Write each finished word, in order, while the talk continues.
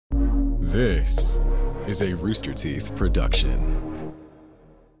This is a Rooster Teeth production.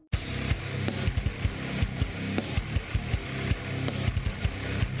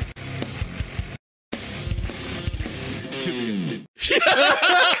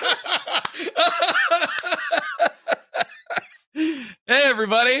 Hey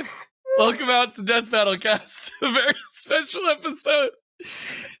everybody, welcome out to Death Battle Cast, a very special episode.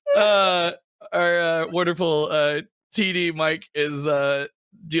 Our wonderful TD Mike is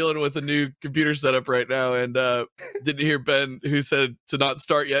dealing with a new computer setup right now, and didn't hear Ben, who said to not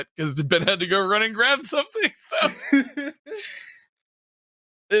start yet because Ben had to go run and grab something. So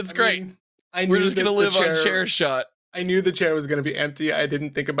it's great. We're just gonna live on chair shot. I knew the chair was going to be empty. I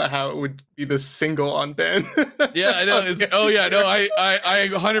didn't think about how it would be the single on Ben. Yeah, I know. I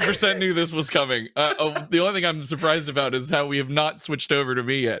 100% knew this was coming. The only thing I'm surprised about is how we have not switched over to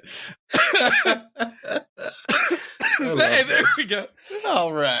me yet. Hey, there we go.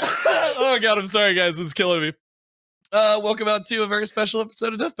 All right. Oh, God, I'm sorry, guys. It's killing me. Welcome out to a very special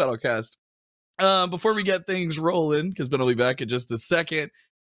episode of Death Battle Cast. Before we get things rolling, because Ben will be back in just a second,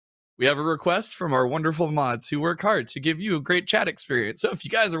 we have a request from our wonderful mods who work hard to give you a great chat experience. So if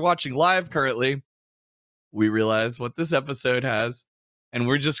you guys are watching live currently, we realize what this episode has, and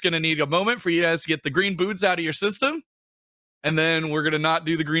we're just going to need a moment for you guys to get the green boots out of your system, and then we're going to not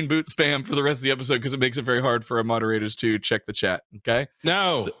do the green boot spam for the rest of the episode because it makes it very hard for our moderators to check the chat, okay?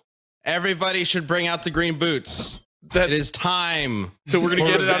 No. Everybody should bring out the green boots. It is time. So we're going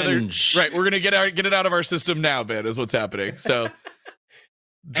to get it out of there. Right, we're going to get it out of our system now, Ben, is what's happening. So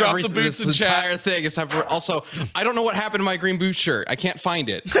drop the boots in chat. Entire thing is time for. Also, I don't know what happened to my green boot shirt. I can't find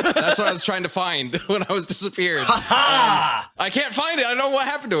it. That's what I was trying to find when I was disappeared. I can't find it. I don't know what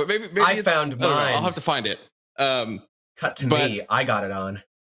happened to it. Maybe I found mine. I'll have to find it. Cut to me. I got it on.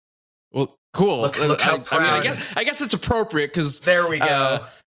 Well, cool. Look how proud. I guess it's appropriate because there we go.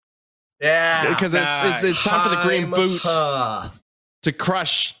 Yeah, because it's time for the green boot to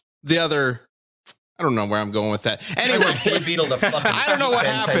crush the other. I don't know where I'm going with that. Anyway, Beetle to I don't know what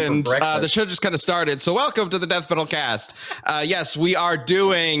happened. The show just kind of started. So welcome to the Death Battle Cast. Yes, we are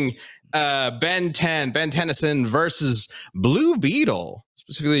doing Ben Tennyson versus Blue Beetle,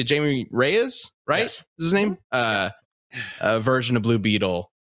 specifically Jamie Reyes, right? Yes. Is his name? Version of Blue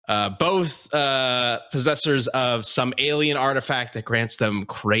Beetle. Both possessors of some alien artifact that grants them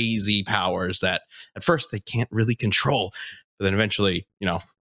crazy powers that at first they can't really control, but then eventually,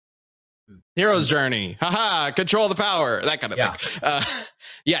 hero's journey, control the power, that kind of thing.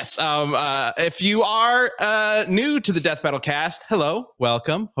 Yes. If you are new to the Death Battle Cast, hello,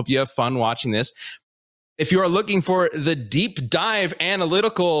 welcome. Hope you have fun watching this. If you are looking for the deep dive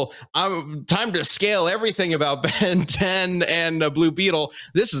analytical time to scale everything about Ben 10 and Blue Beetle,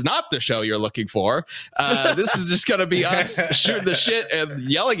 this is not the show you're looking for. This is just going to be us shooting the shit and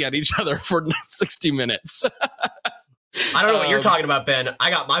yelling at each other for 60 minutes. I don't know what you're talking about, Ben. I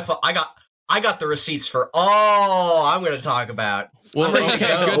got the receipts for all I'm going to talk about. Well,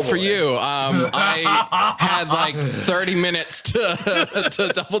 okay, good for you. I had like 30 minutes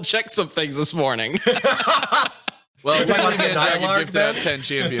to double check some things this morning. Well, Dragon gifted out 10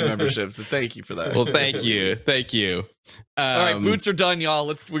 champion memberships, so thank you for that. Well, thank you. All right, boots are done,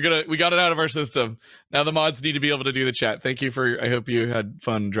 y'all. We got it out of our system. Now the mods need to be able to do the chat. Thank you I hope you had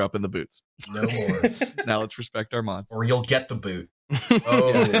fun dropping the boots. No more. Now let's respect our mods. Or you'll get the boot.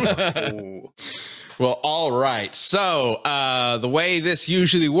 Oh. Well, all right. So the way this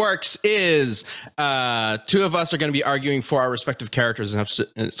usually works is two of us are going to be arguing for our respective characters, and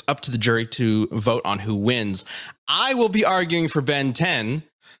it's up to the jury to vote on who wins. I will be arguing for Ben 10.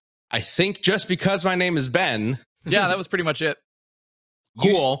 I think just because my name is Ben. Yeah, that was pretty much it.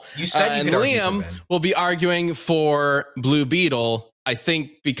 Cool. You said you and could Liam will be arguing for Blue Beetle. I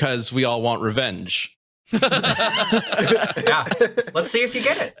think because we all want revenge. Yeah, let's see if you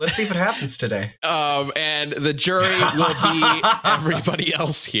get it. Let's see if it happens today. And the jury will be everybody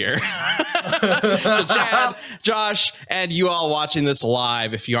else here. So Chad, Josh, and you all watching this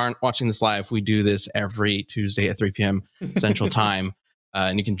live. If you aren't watching this live, we do this every Tuesday at 3 p.m. Central Time.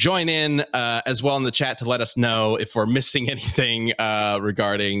 And you can join in as well in the chat to let us know if we're missing anything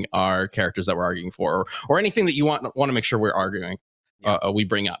regarding our characters that we're arguing for, or anything that you want to make sure we're arguing. We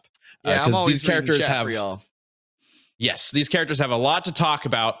bring up. Yeah, I'm always these characters have. For y'all. Yes, these characters have a lot to talk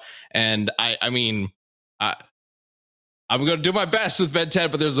about, and I mean, I'm going to do my best with Ben 10,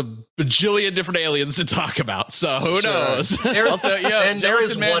 but there's a bajillion different aliens to talk about, so who knows? And there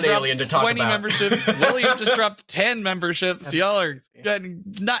is one alien to talk 20 about. memberships. William just dropped 10 memberships. Y'all are getting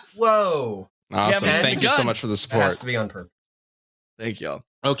nuts. Whoa. Awesome. Yeah, Thank you so much for the support. It has to be on purpose. Thank y'all.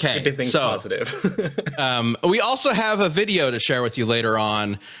 Okay, Anything so positive. we also have a video to share with you later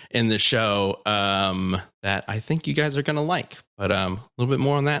on in the show that I think you guys are going to like, but a little bit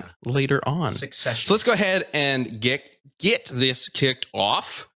more on that later on. Succession. So let's go ahead and get this kicked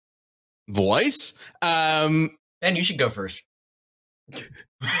off. Voice. Ben, you should go first. Or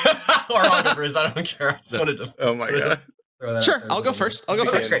I'll go first. I don't care. I just wanted to Oh my god. throw that Sure, out there. I'll go first. I'll go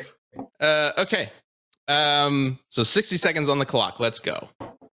Okay, first. great. Okay. So 60 seconds on the clock. Let's go.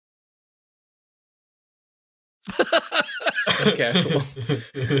 So casual.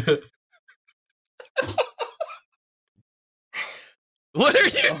 What are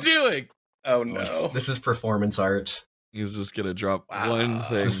you doing? Oh no. This is performance art. He's just gonna drop Wow. one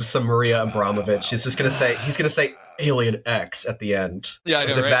thing. This is some Maria Abramovich. He's gonna say Alien X at the end. Yeah, I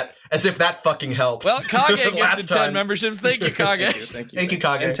know, right? As if that fucking helped. Well, Kage gets Last to 10 time. memberships. Thank you, Kage. Thank you. Thank you,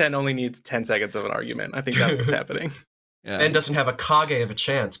 Kage. And 10 only needs 10 seconds of an argument. I think that's what's happening. Yeah. And doesn't have a Kage of a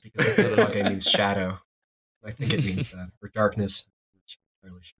chance because I feel Kage means shadow. I think it means that. Or darkness.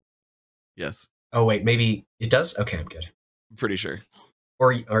 Yes, Oh wait, maybe it does? Okay, I'm good. I'm pretty sure.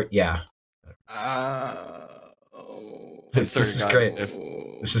 Or yeah. This Sorry, is God, great. if-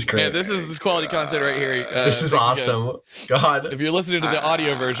 This is great. Yeah, this is quality content right here. This is thanks again. awesome. God. If you're listening to the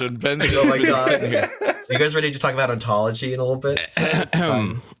audio version, Ben's just Oh my been God. sitting here. Are you guys ready to talk about ontology in a little bit?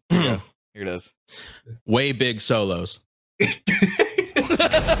 Here it is. Way big solos. Yeah.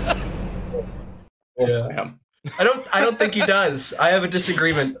 Damn. I don't think he does. I have a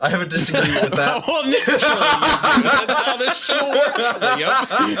disagreement. With that. Well, naturally, that's how this show works,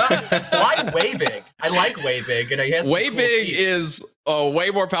 Liam. Well, I'm way big. I like way big, and he has some Way cool big feats. is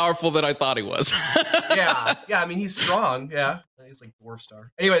way more powerful than I thought he was. yeah. I mean, he's strong. Yeah, he's like dwarf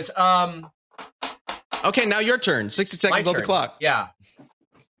star. Anyways, Okay, now your turn. 60 seconds on the turn. clock. Yeah.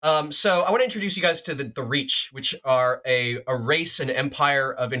 So I want to introduce you guys to the Reach, which are a race and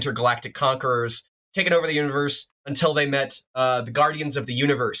empire of intergalactic conquerors taking over the universe until they met the Guardians of the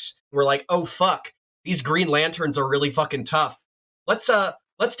Universe. We're like, oh fuck, these Green Lanterns are really fucking tough. Let's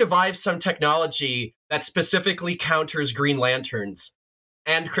devise some technology that specifically counters Green Lanterns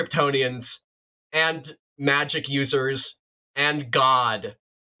and Kryptonians and magic users and God.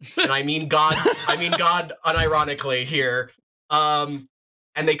 And I mean God unironically here.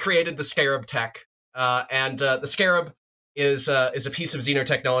 And they created the Scarab tech. And the Scarab is a piece of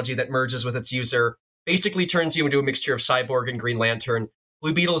xenotechnology that merges with its user, basically turns you into a mixture of cyborg and Green Lantern.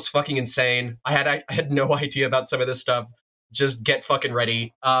 Blue Beetle is fucking insane. I had no idea about some of this stuff. Just get fucking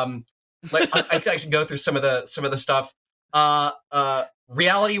ready. I can go through some of the stuff.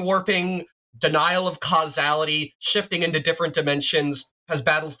 Reality warping, denial of causality, shifting into different dimensions, has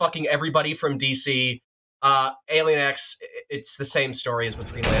battled fucking everybody from DC. Alien X, it's the same story as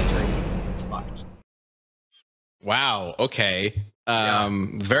with Green Lantern. It's fucked. Wow. Okay.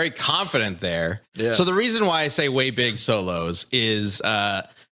 Very confident there. Yeah. So the reason why I say way big solos is What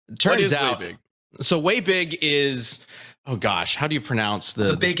turns is out way big? So way big is, oh gosh, how do you pronounce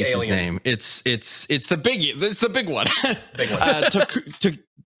the big species alien. name? It's the big one. Big one.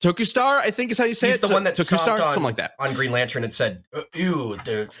 Tokustar, I think is how you say He's it. the one that Tokustar, stomped something like that. on Green Lantern and said, "Ew,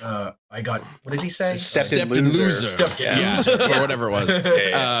 I got." What does he say? Stepped in loser. Stepped in Yeah, loser. or whatever it was.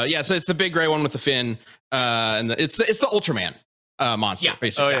 Yeah. So it's the big gray one with the fin, and it's the Ultraman monster, Yeah.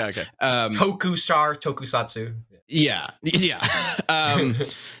 basically. Oh yeah, okay. Tokusatsu. Yeah.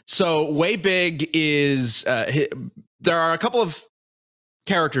 So way big is there are a couple of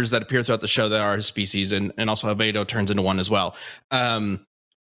characters that appear throughout the show that are his species, and also Albedo turns into one as well.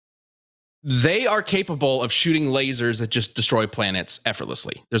 They are capable of shooting lasers that just destroy planets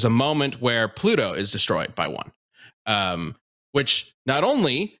effortlessly. There's a moment where Pluto is destroyed by one, which not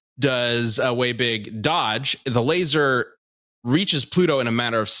only does way big dodge, the laser reaches Pluto in a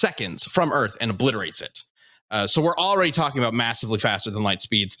matter of seconds from Earth and obliterates it. So we're already talking about massively faster than light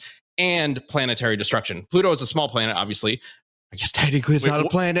speeds and planetary destruction. Pluto is a small planet, obviously. I guess technically it's Wait, not a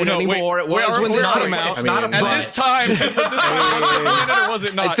planet no, wait, anymore. It where was are- when where this are came we? out. It's not a At planet. this time, was it or was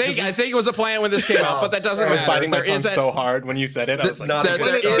it not? I think it was a planet when this came out, but that doesn't I was matter. biting my There tongue is a- so hard when you said it. I was That's like, not a there-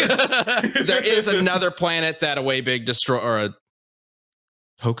 good there start. there is another planet that a way big destroy or a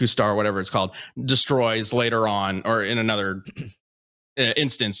Tokustar, whatever it's called, destroys later on, or in another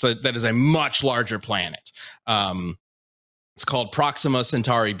instance that is a much larger planet. It's called Proxima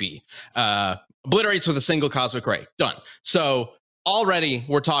Centauri B. Obliterates with a single cosmic ray. Done. So already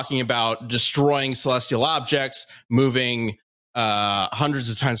we're talking about destroying celestial objects, moving hundreds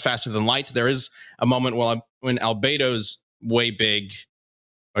of times faster than light. There is a moment when Albedo's way big,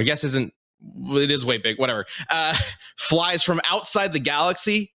 or I guess it is way big, whatever, flies from outside the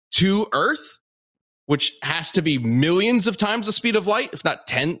galaxy to Earth which has to be millions of times the speed of light, if not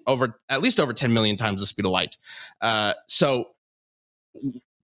at least over 10 million times the speed of light. So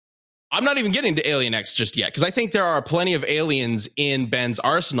I'm not even getting to Alien X just yet, because I think there are plenty of aliens in Ben's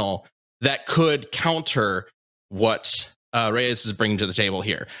arsenal that could counter what Reyes is bringing to the table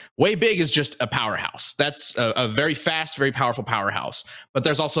here. Way Big is just a powerhouse. That's a very fast, very powerful powerhouse. But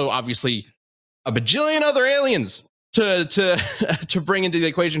there's also obviously a bajillion other aliens to bring into the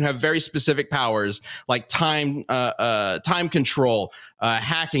equation who have very specific powers like time control,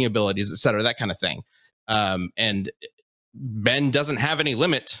 hacking abilities, etc., that kind of thing. And Ben doesn't have any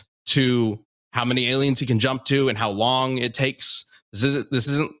limit to how many aliens he can jump to and how long it takes. This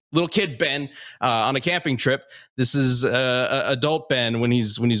isn't little kid Ben on a camping trip. This is adult Ben when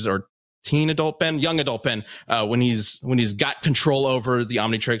he's or teen adult Ben, young adult Ben when he's got control over the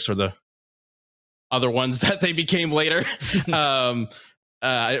Omnitrix or the other ones that they became later.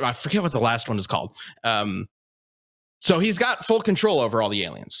 I forget what the last one is called. So he's got full control over all the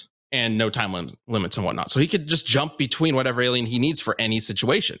aliens and no time limits and whatnot. So he could just jump between whatever alien he needs for any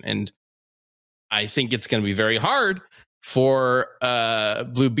situation. And I think it's going to be very hard for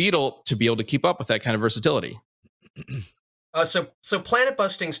Blue Beetle to be able to keep up with that kind of versatility. So planet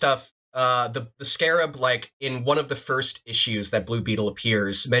busting stuff. The Scarab, like in one of the first issues that Blue Beetle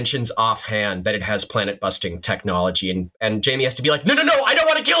appears, mentions offhand that it has planet busting technology, and Jamie has to be like, no, I don't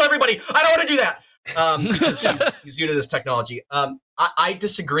want to kill everybody. I don't want to do that. Because he's new to this technology. I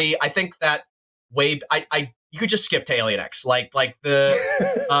disagree. I think that you could just skip to Alien X. Like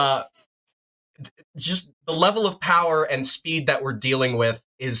the just the level of power and speed that we're dealing with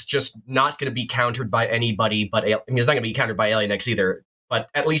is just not going to be countered by anybody. But it's not going to be countered by Alien X either. But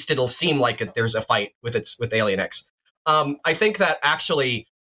at least it'll seem like there's a fight with Alien X. I think that actually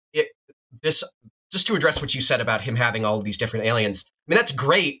just to address what you said about him having all of these different aliens. I mean, that's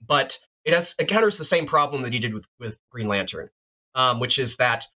great, but it counters the same problem that he did with Green Lantern, which is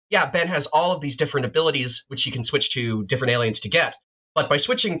that, yeah, Ben has all of these different abilities which he can switch to different aliens to get. But by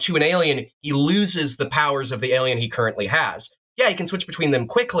switching to an alien, he loses the powers of the alien he currently has. Yeah, he can switch between them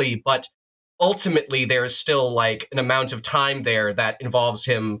quickly, but ultimately there is still like an amount of time there that involves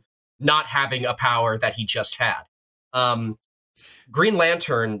him not having a power that he just had. Green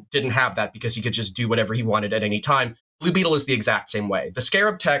Lantern didn't have that because he could just do whatever he wanted at any time. Blue Beetle is the exact same way. The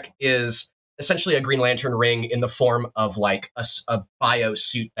Scarab tech is essentially a Green Lantern ring in the form of like a bio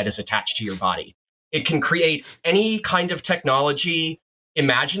suit that is attached to your body. It can create any kind of technology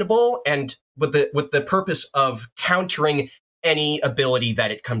imaginable, and with the purpose of countering any ability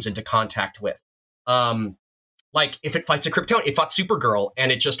that it comes into contact with. Like if it fights a Kryptonian, it fought Supergirl,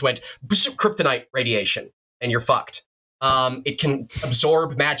 and it just went kryptonite radiation, and you're fucked. It can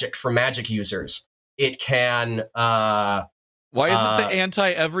absorb magic from magic users. It can. Why is it the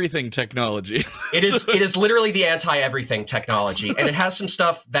anti-everything technology? It is literally the anti-everything technology, and it has some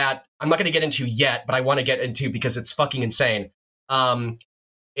stuff that I'm not going to get into yet, but I want to get into because it's fucking insane.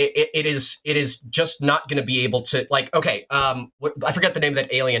 It is just not going to be able to, like, okay, I forget the name of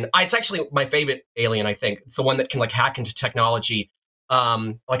that alien. It's actually my favorite alien, I think. It's the one that can like hack into technology,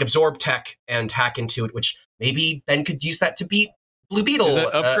 like absorb tech and hack into it, which maybe Ben could use that to beat Blue Beetle. Is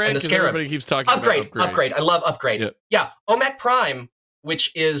that Upgrade? And the Scarab. Everybody keeps talking Upgrade, about Upgrade. I love Upgrade. Yeah. OMAC Prime,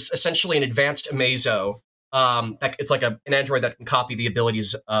 which is essentially an advanced Amazo. That it's like an android that can copy the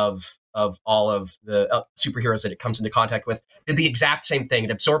abilities of all of the superheroes that it comes into contact with. Did the exact same thing.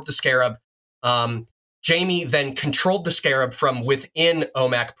 It absorbed the Scarab. Jamie then controlled the Scarab from within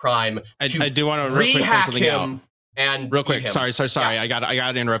OMAC Prime. I do want to real quick point something out. And real quick, sorry. Yeah. I got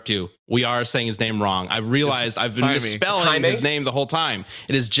to interrupt you. We are saying his name wrong. I've realized I've been misspelling his name the whole time.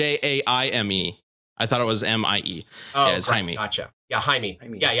 It is Jaime. I thought it was Mie. Oh, yeah, it's Jaime. Gotcha. Yeah, Jaime.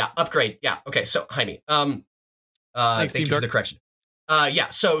 Yeah. Upgrade. Yeah. Okay. So Jaime. Thanks, thank you for the correction. Yeah.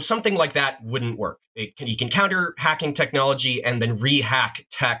 So something like that wouldn't work. You can counter hacking technology and then rehack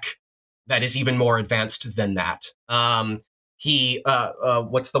tech that is even more advanced than that. What's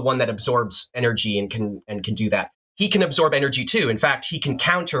the one that absorbs energy and can do that? He can absorb energy too. In fact, he can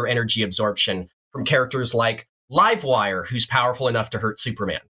counter energy absorption from characters like Livewire, who's powerful enough to hurt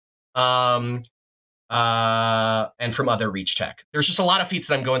Superman. And from other Reach tech. There's just a lot of feats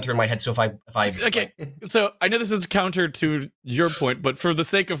that I'm going through in my head. So if I okay, so I know this is counter to your point, but for the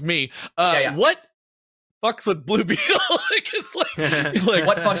sake of me, what fucks with Blue Beetle? It's like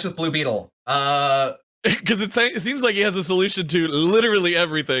what fucks with Blue Beetle? Because it seems like he has a solution to literally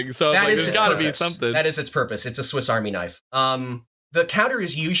everything. So like, there's got to be something. That is its purpose. It's a Swiss Army knife. The counter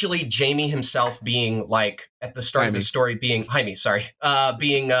is usually Jamie himself being like at the start of the story being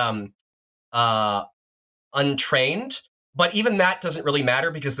untrained But even that doesn't really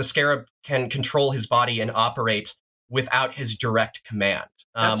matter because the Scarab can control his body and operate without his direct command.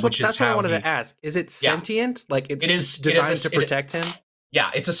 That's what I wanted to ask. Is it sentient? Like it is designed to protect him? Yeah,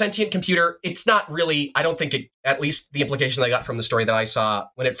 it's a sentient computer. It's not really, I don't think it, at least the implication I got from the story that I saw,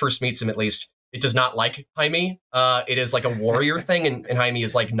 when it first meets him at least, it does not like Jaime. It is like a warrior thing, and Jaime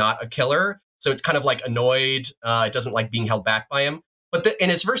is like not a killer. So it's kind of like annoyed. It doesn't like being held back by him. But in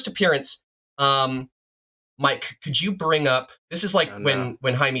his first appearance, Mike, could you bring up, this is like when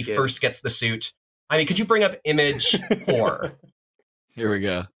Jaime first gets the suit. Jaime, could you bring up image 4? Here we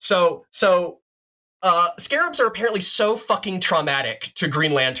go. So Scarabs are apparently so fucking traumatic to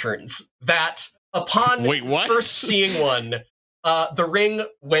Green Lanterns that upon first seeing one, the Ring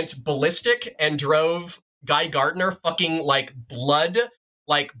went ballistic and drove Guy Gardner fucking like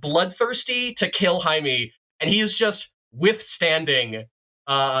bloodthirsty to kill Jaime, and he is just withstanding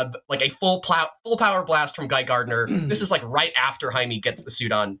like a full power blast from Guy Gardner. This is like right after Jaime gets the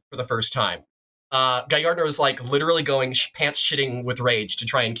suit on for the first time. Guy Gardner was like literally going pants shitting with rage to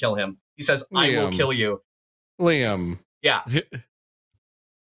try and kill him. He says, "I will kill you." Liam. Yeah. Have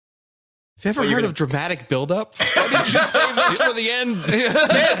you ever heard of dramatic buildup? Why didn't you save this for the end?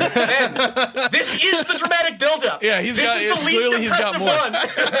 Ben, this is the dramatic buildup. Yeah, this is the least impressive one.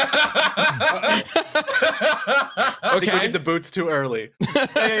 I think we did the boots too early.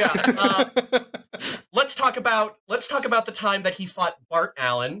 Yeah. Let's talk about the time that he fought Bart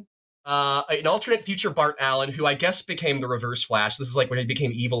Allen. An alternate future Bart Allen, who I guess became the Reverse Flash. This is like when he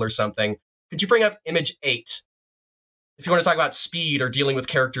became evil or something. Could you bring up image 8? If you want to talk about speed or dealing with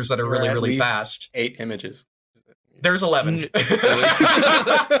characters that are really, really fast. 8 images. There's 11.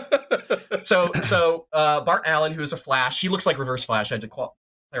 So Bart Allen, who is a Flash, he looks like Reverse Flash. I had to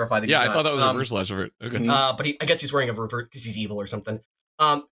clarify that. Yeah, I thought that was Reverse Flash. Okay. But I guess he's wearing a revert because he's evil or something.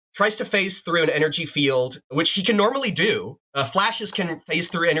 Tries to phase through an energy field, which he can normally do. Flashes can phase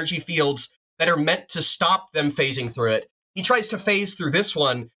through energy fields that are meant to stop them phasing through it. He tries to phase through this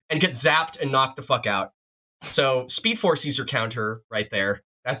one and get zapped and knocked the fuck out. So Speed Force user counter right there.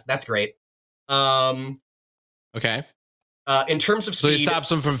 That's great. Okay. In terms of speed, so he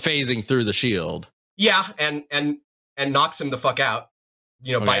stops him from phasing through the shield. Yeah, and knocks him the fuck out.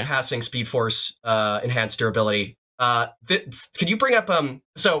 You know, bypassing Speed Force enhanced durability. Could you bring up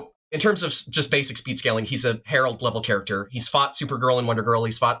so in terms of just basic speed scaling, he's a Herald level character. He's fought Supergirl and Wonder Girl.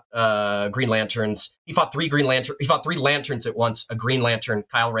 He's fought Green Lanterns. He fought three Lanterns at once: a Green Lantern,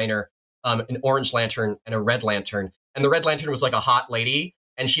 Kyle Rayner, an Orange Lantern, and a Red Lantern. And the Red Lantern was like a hot lady,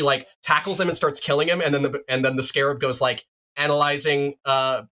 and she like tackles him and starts killing him. And then the Scarab goes like analyzing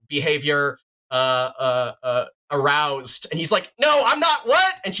behavior, aroused, and he's like, "No, I'm not.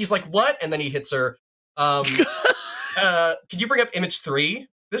 What?" And she's like, "What?" And then he hits her. Could you bring up image 3?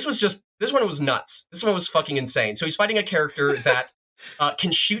 This one was nuts. This one was fucking insane. So he's fighting a character that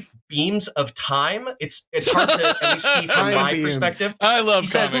can shoot beams of time. It's hard to at least see from my perspective. I love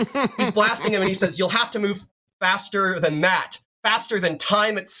comics. He's blasting him and he says, "You'll have to move faster than that, faster than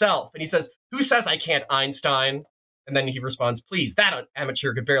time itself." And he says, "Who says I can't, Einstein?" And then he responds, "Please, that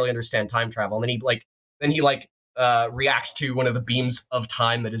amateur could barely understand time travel." And then he reacts to one of the beams of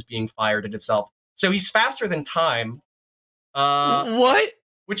time that is being fired at himself. So he's faster than time. What?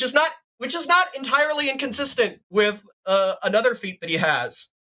 Which is not entirely inconsistent with another feat that he has,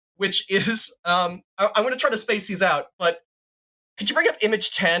 which is I'm going to try to space these out. But could you bring up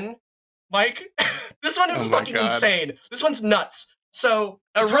image 10, Mike? This one is fucking insane. This one's nuts. So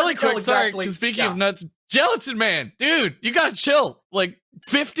really quick, sorry. Speaking of nuts, Gelatin Man, dude, you gotta chill. Like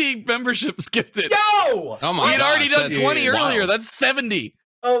 50 memberships gifted. Yo! Oh my He had already done 20 earlier. Wow. That's 70.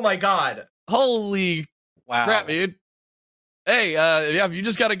 Oh my god. Holy crap, dude. Hey, if you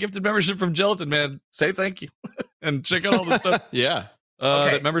just got a gifted membership from Gelatin Man, say thank you. And check out all the stuff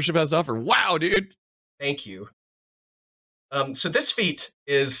that membership has to offer. Wow, dude. Thank you. So this feat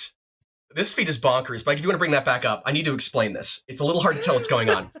is bonkers, but if you want to bring that back up, I need to explain this. It's a little hard to tell what's going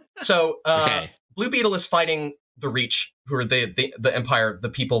on. So Blue Beetle is fighting the Reach, who are the Empire, the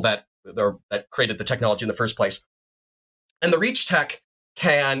people that created the technology in the first place. And the Reach tech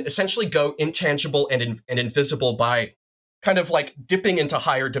can essentially go intangible and invisible by kind of like dipping into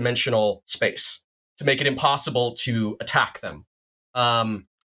higher dimensional space to make it impossible to attack them.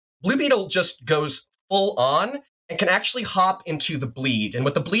 Blue Beetle just goes full on and can actually hop into the bleed. And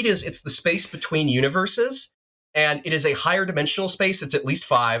what the bleed is, it's the space between universes, and it is a higher dimensional space. It's at least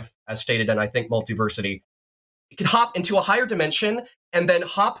 5, as stated in, I think, Multiversity. It can hop into a higher dimension and then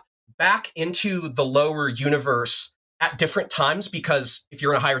hop back into the lower universe at different times, because if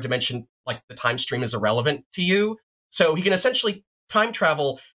you're in a higher dimension, like the time stream is irrelevant to you. So he can essentially time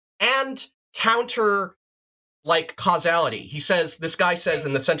travel and counter like causality. This guy says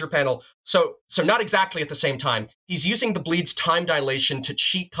in the center panel, so not exactly at the same time. He's using the bleed's time dilation to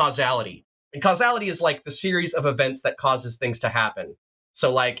cheat causality. And causality is like the series of events that causes things to happen.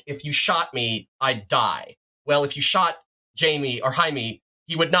 So like if you shot me, I'd die. Well, if you shot Jamie or Jaime,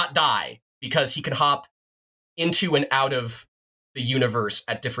 he would not die because he can hop into and out of the universe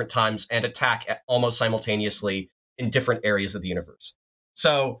at different times and attack almost simultaneously in different areas of the universe.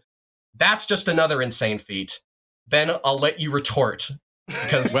 So that's just another insane feat. Ben, I'll let you retort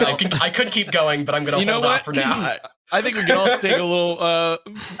because I could keep going, but I'm going to hold off for now. I think we can all take a little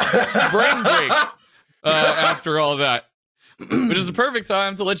brain break after all that, which is a perfect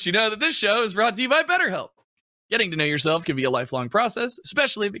time to let you know that this show is brought to you by BetterHelp. Getting to know yourself can be a lifelong process,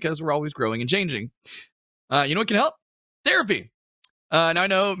 especially because we're always growing and changing. You know what can help? Therapy. Now, I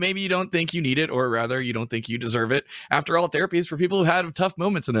know maybe you don't think you need it, or rather, you don't think you deserve it. After all, therapy is for people who had tough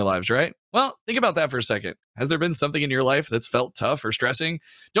moments in their lives, right? Well, think about that for a second. Has there been something in your life that's felt tough or stressing?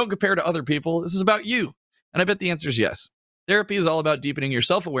 Don't compare to other people. This is about you. And I bet the answer is yes. Therapy is all about deepening your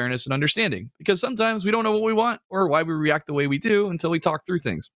self-awareness and understanding, because sometimes we don't know what we want or why we react the way we do until we talk through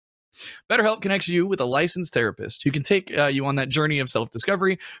things. BetterHelp connects you with a licensed therapist who can take you on that journey of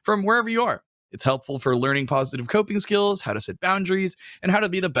self-discovery from wherever you are. It's helpful for learning positive coping skills, how to set boundaries, and how to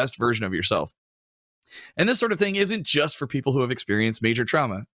be the best version of yourself. And this sort of thing isn't just for people who have experienced major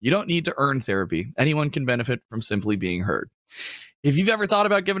trauma. You don't need to earn therapy. Anyone can benefit from simply being heard. If you've ever thought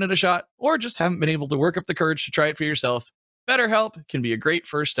about giving it a shot, or just haven't been able to work up the courage to try it for yourself, BetterHelp can be a great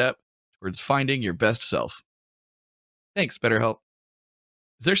first step towards finding your best self. Thanks, BetterHelp.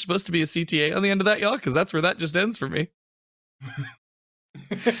 Is there supposed to be a CTA on the end of that, y'all? Because that's where that just ends for me.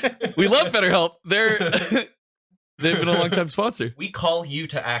 We love BetterHelp. They've been a long-time sponsor. We call you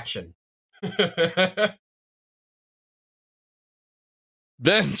to action.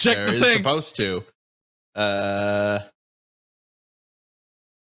 Ben, check There the is thing. supposed to.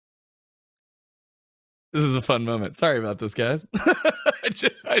 This is a fun moment. Sorry about this, guys.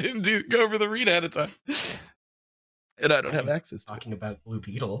 I didn't go over the read ahead of time. And I don't have access to it. Talking about Blue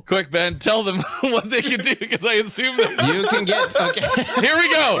Beetle. Quick, Ben, tell them what they can do, because I assume that You can get okay. Here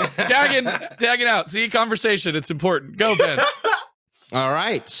we go. Tagging out. See, conversation. It's important. Go, Ben. All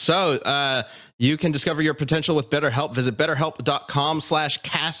right. So you can discover your potential with BetterHelp. Visit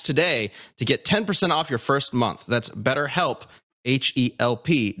betterhelp.com/cast today to get 10% off your first month. That's BetterHelp,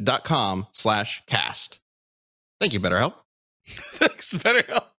 HELP.com/cast. Thank you, BetterHelp. Thanks,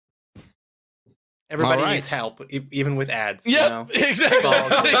 BetterHelp. Everybody All right. needs help, even with ads. Yep, You know? exactly.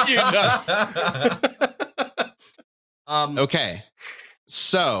 Thank you, John. Okay.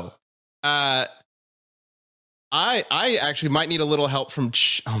 So I actually might need a little help from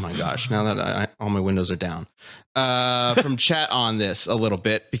oh my gosh, now that all my windows are down, from chat on this a little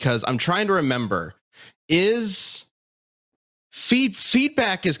bit, because I'm trying to remember, is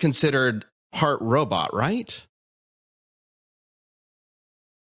feedback is considered part robot, right?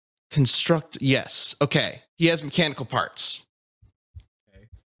 Construct, yes. Okay. He has mechanical parts.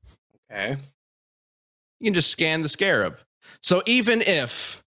 Okay. You can just scan the scarab. So even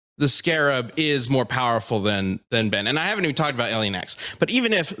if the scarab is more powerful than Ben, and I haven't even talked about Alien X, but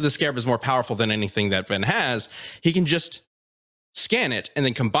even if the scarab is more powerful than anything that Ben has, he can just scan it and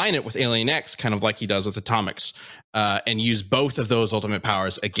then combine it with Alien X, kind of like he does with Atomics, and use both of those ultimate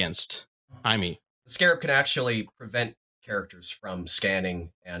powers against Jaime. The Scarab can actually prevent characters from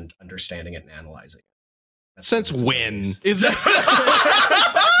scanning and understanding it and analyzing it. Since when? Is that-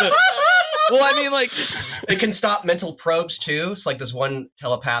 Well, I mean, like, it can stop mental probes too. It's like this one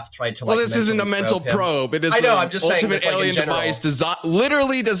telepath tried to. Well, like, this isn't a mental probe him. probe. It is I know, an I'm just saying ultimate this, like, in alien general. device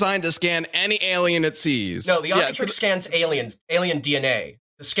literally designed to scan any alien it sees. No, the Yeah, Omnitrix scans alien DNA.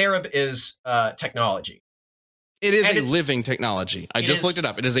 The Scarab is technology. It is And a it's- living technology. I it just is- looked it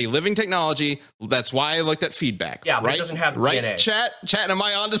up. It is a living technology. That's why I looked at feedback. Yeah, but right? it doesn't have right? DNA. Chat, am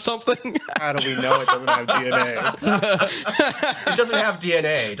I onto something? How do we know it doesn't have DNA? It doesn't have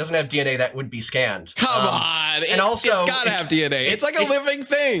DNA. It doesn't have DNA that would be scanned. Come on. and also, it's got to have DNA. It's like a living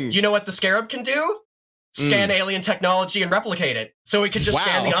thing. Do you know what the Scarab can do? Scan alien technology and replicate it. So it could just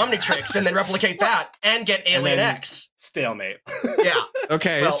scan the Wow. Omnitrix and then replicate that and get Alien then- X. Stalemate. Yeah.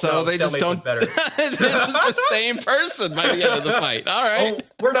 Okay, Well, so no, they just Stalemate don't. was better. They're just the same person by the end of the fight. All right. Oh,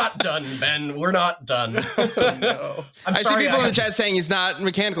 we're not done, Ben. We're not done. Oh, no. I'm I sorry. see people in the chat saying he's not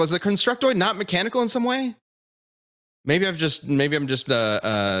mechanical. Is the Constructoid not mechanical in some way? Maybe I'm just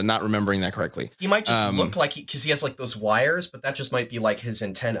not remembering that correctly. He might just look like because he has like those wires, but that just might be like his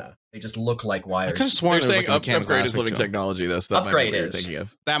antenna. They just look like I wires. could have sworn they're there was saying like a mechanical upgrade is aspect living to him. technology, though. So that Upgrade might be what is. you're thinking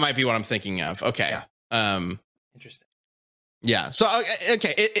of. That might be what I'm thinking of. Okay. Yeah. Interesting. Yeah. So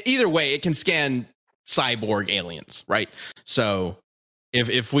okay. Either way, it can scan cyborg aliens, right? So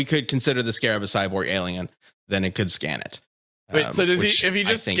if we could consider the Scarab a cyborg alien, then it could scan it. Wait, so does he? If he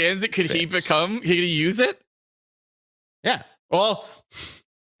just scans it, could he use it? Yeah. Well,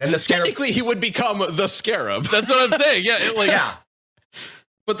 And the Scarab, technically, he would become the Scarab. That's what I'm saying. Yeah, yeah,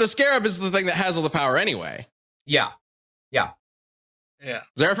 But the Scarab is the thing that has all the power anyway. yeah. Yeah. Is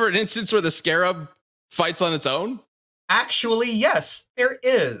there ever an instance where the Scarab fights on its own? Actually, yes, there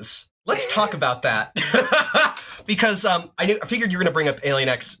is. Let's talk about that. Because I figured you were going to bring up Alien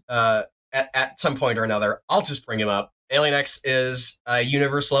X at some point or another. I'll just bring him up. Alien X is a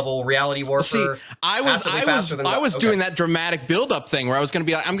universe-level reality warper. See, I was doing that dramatic build-up thing where I was going to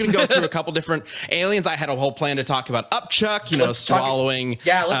be like, I'm going to go through a couple different aliens. I had a whole plan to talk about Upchuck, swallowing.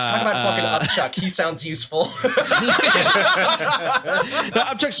 Let's talk about fucking Upchuck. He sounds useful.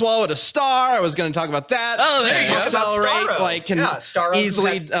 Upchuck swallowed a star. I was going to talk about that. Oh, there you go. Accelerate, can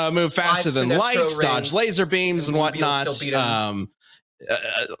easily move faster than light, dodge laser beams and whatnot. See, I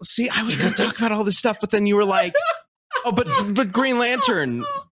was going to talk about all this stuff, but then you were like, oh, but Green Lantern,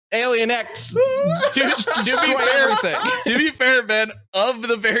 Alien X, to be fair, man, of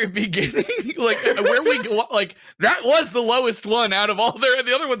the very beginning, where we go, that was the lowest one out of all there.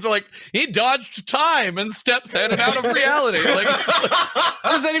 The other ones are like, he dodged time and steps in and out of reality. What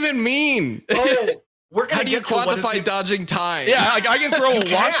does that even mean? Oh, how do you quantify dodging time? Yeah, I can throw a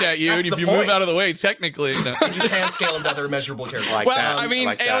watch at you, and if you move out of the way, technically. No. You can scale into other measurable characters. I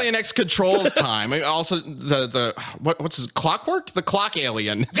mean, Alien X controls time. Also, what's his Clockwork? The clock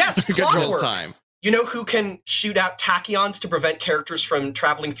alien. Yes, controls time. You know who can shoot out tachyons to prevent characters from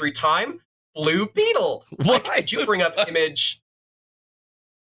traveling through time? Blue Beetle. What? Could you bring up image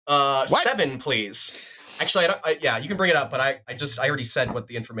 7, please? Actually, you can bring it up, but I already said what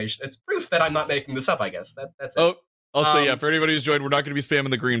the information. It's proof that I'm not making this up. I guess that's it. Oh, also, for anybody who's joined, we're not going to be spamming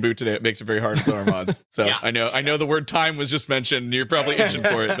the green boot today. It makes it very hard on some of our mods. So yeah. I know the word time was just mentioned. And you're probably itching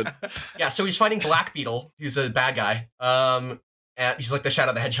for it, but yeah. So he's fighting Black Beetle, who's a bad guy. And he's like the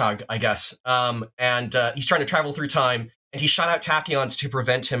Shadow the Hedgehog, I guess. And he's trying to travel through time, and he shot out tachyons to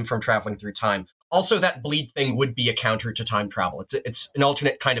prevent him from traveling through time. Also, that bleed thing would be a counter to time travel. It's an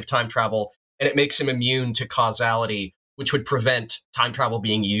alternate kind of time travel. And it makes him immune to causality, which would prevent time travel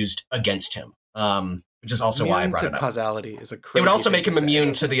being used against him. Which is also why I brought it up. Causality is a crazy. It would also make him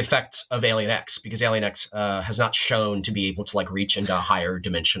immune to the effects of Alien X, because Alien X has not shown to be able to reach into a higher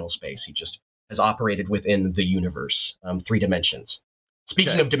dimensional space. He just has operated within the universe, 3 dimensions.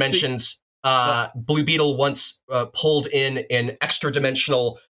 Speaking of dimensions, Blue Beetle once pulled in an extra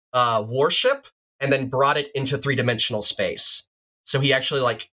dimensional warship and then brought it into 3-dimensional space. So he actually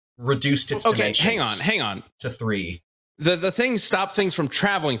reduced its dimensions. Hang on. To 3. The things stop things from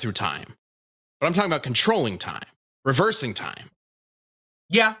traveling through time, but I'm talking about controlling time, reversing time.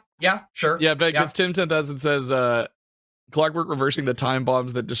 Yeah, sure. Yeah, because Tim 10,000 says Clockwork reversing the time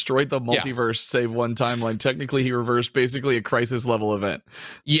bombs that destroyed the multiverse, save one timeline. Technically, he reversed basically a crisis level event.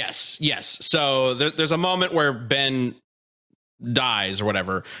 Yes. So there's a moment where Ben dies or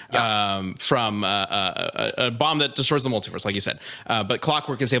whatever from a bomb that destroys the multiverse, like you said. But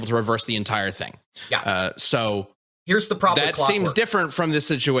Clockwork is able to reverse the entire thing. Yeah. So here's the problem. That seems different from this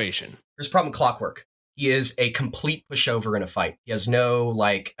situation. Here's the problem with Clockwork. He is a complete pushover in a fight. He has no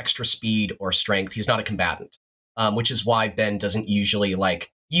extra speed or strength. He's not a combatant, which is why Ben doesn't usually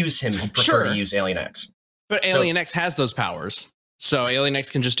use him. He'd prefer to use Alien X. But Alien X has those powers, so Alien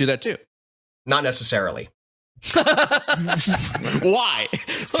X can just do that too. Not necessarily. Why?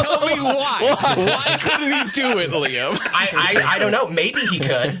 Tell me why. Why couldn't he do it, Liam? I don't know. Maybe he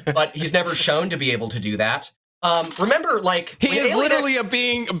could, but he's never shown to be able to do that. Remember, he is literally a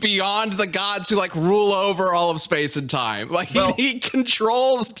being beyond the gods who rule over all of space and time. He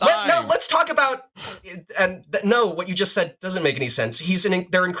controls time. Let's talk about what you just said doesn't make any sense.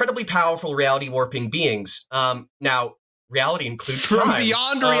 They're incredibly powerful reality warping beings. Now, reality includes from time.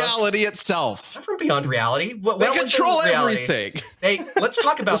 Beyond reality itself. Not from beyond reality. They control everything. Let's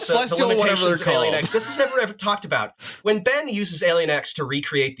talk about the limitations of Alien X. This is never ever talked about. When Ben uses Alien X to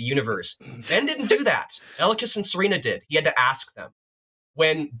recreate the universe, Ben didn't do that. Elikis and Serena did. He had to ask them.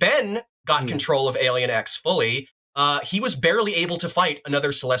 When Ben got control of Alien X fully, he was barely able to fight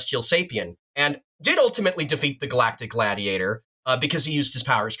another celestial sapien, and did ultimately defeat the Galactic Gladiator because he used his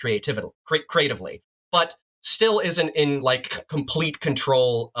powers creatively. But still isn't in complete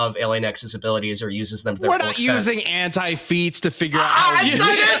control of Alien X's abilities or uses them to their full extent. We're not using anti-feats to figure out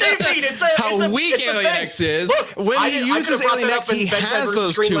how weak Alien X is. Look, when he uses Alien X, he has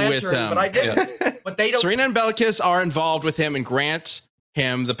those two with him. But I didn't. But they don't. Serena and Bellicus are involved with him, and Grant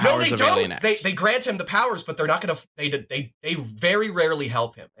him the No, powers they of don't. Alien X. They grant him the powers, but they're not going to. They very rarely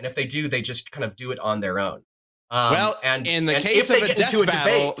help him, and if they do, they just kind of do it on their own. Well, and in the and case if they of a get death into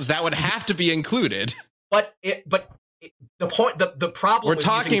battle, debate, that would have to be included. the point, the problem. We're with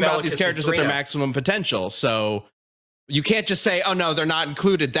talking using about these Bellicus characters and at their Serena- maximum potential, so you can't just say, "Oh no, they're not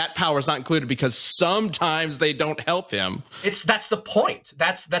included." That power is not included because sometimes they don't help him. That's the point.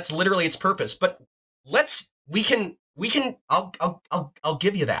 That's literally its purpose. But we can. I'll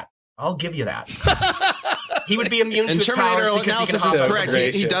give you that. I'll give you that. He would be immune to And his powers Terminator because he can analysis hop is over the correct.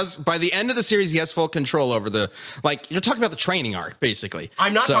 bridge. He does. By the end of the series, he has full control over the. Like, you're talking about the training arc, basically.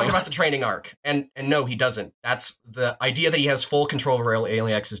 I'm not So- talking about the training arc, and no, he doesn't. That's the idea that he has full control over Alien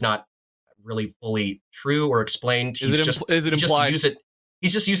X is not really fully true or explained. Is it implied? He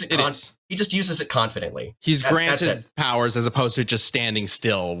just uses It is. He just uses it confidently. He's That's granted it. powers as opposed to just standing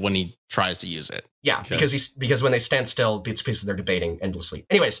still when he tries to use it. Yeah, Okay. because when they stand still, it's because they're debating endlessly.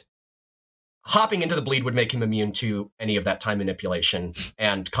 Anyways, hopping into the bleed would make him immune to any of that time manipulation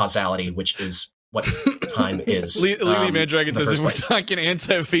and causality, which is what time is. Lee Mandragon in the says first if we're place. talking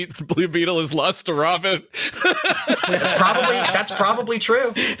anti-feats, Blue Beetle is lost to Robin. That's probably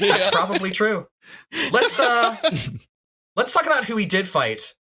true. That's probably true. Let's talk about who he did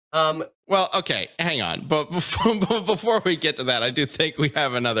fight. Well, okay, hang on. But before we get to that, I do think we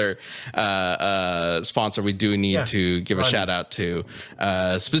have another sponsor we do need to give a shout out to,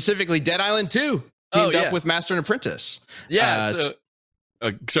 specifically Dead Island 2 teamed up with Master and Apprentice.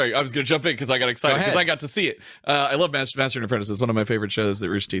 Sorry, I was going to jump in because I got excited because I got to see it. I love Master and Apprentice. It's one of my favorite shows that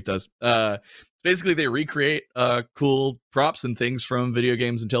Rooster Teeth does. Basically, they recreate cool props and things from video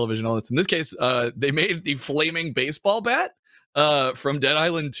games and television, all this. In this case, they made the flaming baseball bat from Dead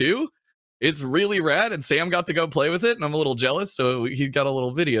Island 2. It's really rad, and Sam got to go play with it, and I'm a little jealous, so he got a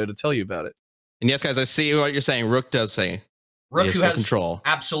little video to tell you about it. And yes, guys, I see what you're saying. Rook does say Rook, he who full has control.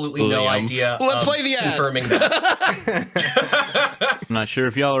 absolutely no idea. Well, let's of play the ad. confirming that. I'm not sure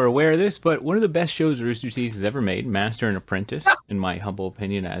if y'all are aware of this, but one of the best shows Rooster Teeth has ever made, Master and Apprentice, in my humble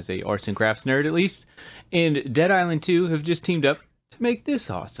opinion as a arts and crafts nerd at least, and Dead Island 2 have just teamed up to make this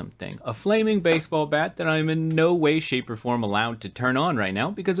awesome thing. A flaming baseball bat that I'm in no way, shape, or form allowed to turn on right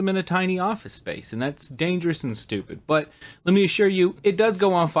now because I'm in a tiny office space, and that's dangerous and stupid. But let me assure you, it does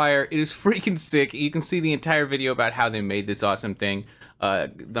go on fire. It is freaking sick. You can see the entire video about how they made this awesome thing.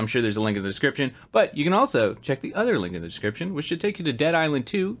 I'm sure there's a link in the description, but you can also check the other link in the description, which should take you to Dead Island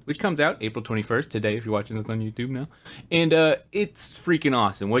 2, which comes out April 21st, today, if you're watching this on YouTube now. And it's freaking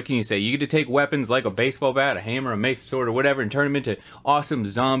awesome. What can you say? You get to take weapons like a baseball bat, a hammer, a mace, sword, or whatever, and turn them into awesome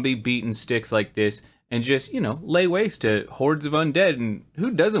zombie beaten sticks like this, and just, lay waste to hordes of undead, and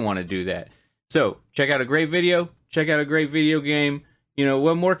who doesn't want to do that? So, check out a great video, check out a great video game.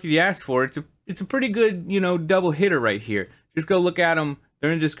 What more could you ask for? It's a pretty good, double hitter right here. Just go look at them.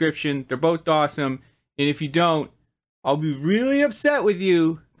 They're in the description. They're both awesome. And if you don't, I'll be really upset with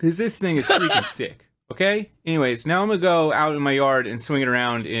you because this thing is freaking sick. Okay? Anyways, now I'm going to go out in my yard and swing it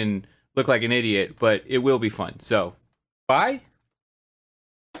around and look like an idiot, but it will be fun. So, bye.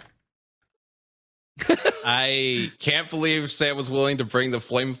 I can't believe Sam was willing to bring the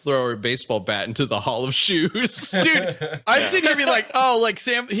flamethrower baseball bat into the Hall of Shoes. Dude, I'm sitting here being like,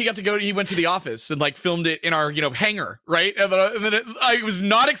 Sam, he went to the office and filmed it in our, hangar, right? And then I was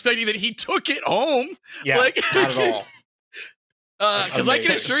not expecting that he took it home. Yeah, not at all. Because I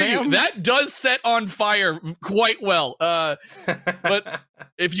can assure you, that does set on fire quite well. But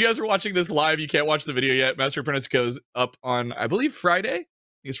if you guys are watching this live, you can't watch the video yet. Master Apprentice goes up on, I believe, Friday. I think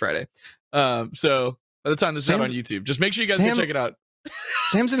it's Friday. So by the time this is out on YouTube, just make sure you guys go check it out.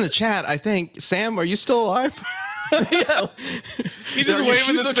 Sam's in the chat, I think. Sam, are you still alive? Yeah. He's just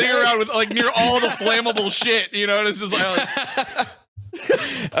waving this thing around with near all the flammable shit, and it's just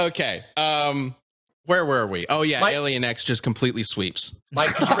Okay. Where were we? Oh yeah, Mike, Alien X just completely sweeps. Mike,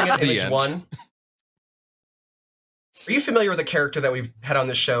 could you bring up The image end. 1? Are you familiar with a character that we've had on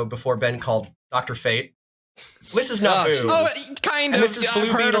this show before, Ben, called Dr. Fate? This is Naboo. Oh, kind And of. this is I've Blue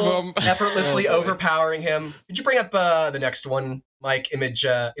heard of Beetle him. effortlessly Oh, boy. overpowering him. Could you bring up the next one, Mike? Image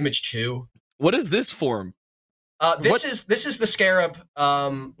 2. what is this form? This is the Scarab.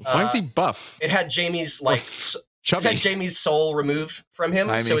 Why is he buff? It had Jamie's it Chubby. had Jamie's soul removed from him,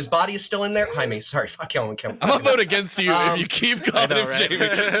 Jaime. so his body is still in there. Jaime, sorry, fuck you. I'm gonna vote against you if you keep calling know, him right?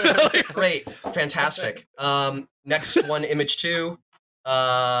 Jamie. Great, fantastic. Next one, image 2,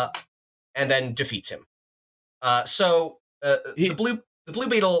 and then defeats him. The Blue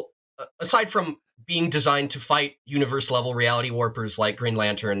Beetle, aside from being designed to fight universe level reality warpers like Green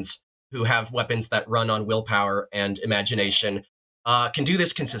Lanterns, who have weapons that run on willpower and imagination, can do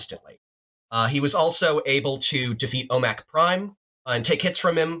this consistently. He was also able to defeat Omak Prime, and take hits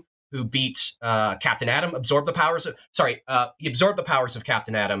from him, who beat Captain Atom, absorbed the powers of... he absorbed the powers of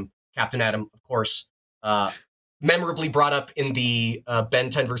Captain Atom. Captain Atom, of course, memorably brought up in the Ben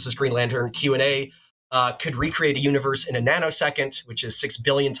 10 versus Green Lantern Q&A, could recreate a universe in a nanosecond, which is 6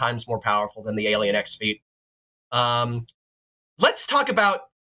 billion times more powerful than the Alien X feat. Let's talk about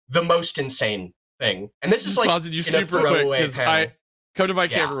the most insane thing. And this is like pausing you in super a quick, throwaway 'cause panel. come to my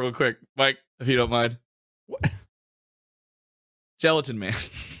camera real quick, Mike, if you don't mind. Gelatin Man,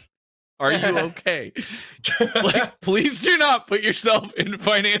 are you okay? Like, please do not put yourself in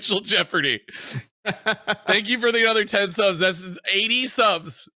financial jeopardy. Thank you for the other 10 subs. That's 80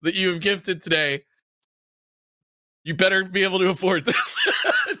 subs that you have gifted today. You better be able to afford this.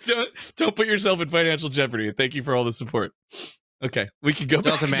 Don't put yourself in financial jeopardy. Thank you for all the support. Okay, we can go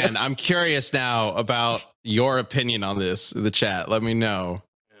Delta back. Man, I'm curious now about your opinion on this in the chat. Let me know.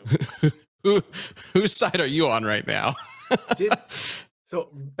 Whose side are you on right now? So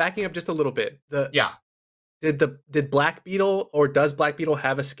backing up just a little bit, Yeah. did Black Beetle, or does Black Beetle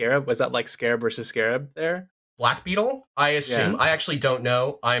have a scarab? Was that like scarab versus scarab there? Black Beetle? I assume. Yeah. I actually don't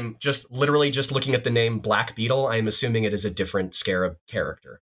know. I'm just literally just looking at the name Black Beetle. I'm assuming it is a different Scarab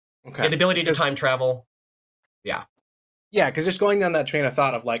character. Okay. Yeah, the ability to time travel. Yeah, because just going down that train of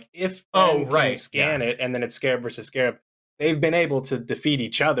thought of like, if Ben can scan it and then it's scarab versus scarab, they've been able to defeat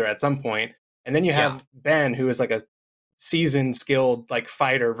each other at some point. And then you have Ben, who is like a seasoned, skilled like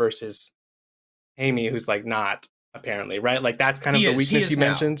fighter, versus Amy, who's like not, apparently, right? Like that's kind of the weakness you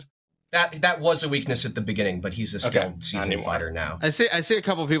mentioned. That was a weakness at the beginning, but he's a skilled seasoned fighter now. I see a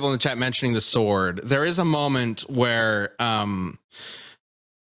couple of people in the chat mentioning the sword. There is a moment where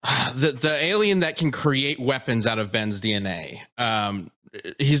the alien that can create weapons out of Ben's DNA,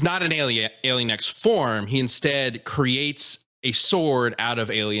 he's not an Alien X form. He instead creates a sword out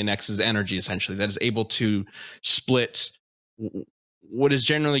of Alien X's energy, essentially, that is able to split what is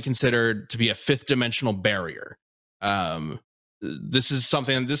generally considered to be a fifth dimensional barrier. This is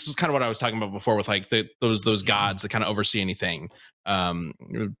kind of what I was talking about before with like those gods that kind of oversee anything,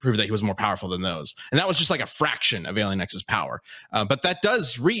 prove that he was more powerful than those. And that was just like a fraction of Alien X's power. But that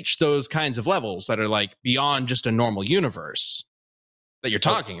does reach those kinds of levels that are like beyond just a normal universe that you're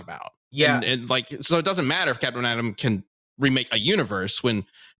talking about. Yeah. And like, so it doesn't matter if Captain Atom can remake a universe when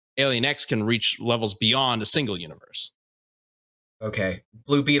Alien X can reach levels beyond a single universe. Okay.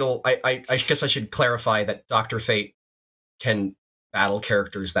 Blue Beetle, I guess I should clarify that Dr. Fate can battle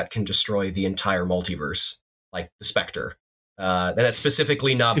characters that can destroy the entire multiverse, like the Spectre. And that's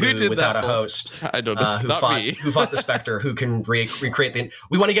specifically Nabu without a host. I don't know. Who fought the Spectre, who can recreate the...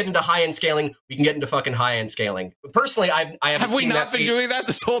 We want to get into high-end scaling, we can get into fucking high-end scaling. Personally, I haven't Have we seen not been doing that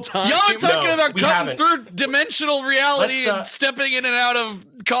this whole time? Y'all are talking about we cutting haven't. through dimensional reality and stepping in and out of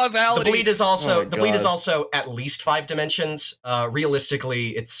causality. The bleed is also at least 5 dimensions. Realistically,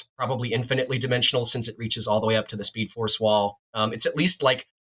 it's probably infinitely dimensional since it reaches all the way up to the Speed Force wall. It's at least like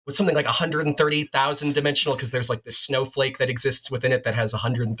with something like 130,000 dimensional, because there's like this snowflake that exists within it that has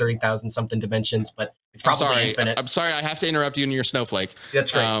 130,000 something dimensions, but it's probably infinite. I'm sorry, I have to interrupt you in your snowflake.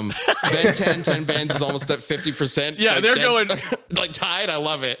 That's right. Ben 10 bands is almost at 50%. Yeah, like they're going like tied. I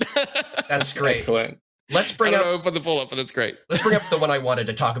love it. That's great. Excellent. Let's bring up put the pull up, but that's great. Let's bring up the one I wanted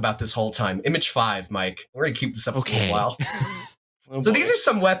to talk about this whole time. Image 5, Mike. We're gonna keep this up for a while. So these are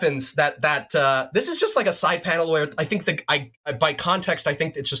some weapons that this is just like a side panel where I think by context I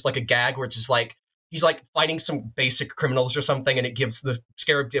think it's just like a gag where it's just like he's like fighting some basic criminals or something, and it gives the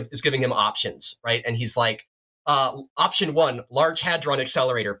Scarab is giving him options, right? And he's like, option 1, large hadron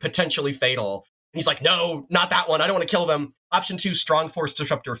accelerator, potentially fatal. And he's like, no, not that one. I don't want to kill them. Option 2, strong force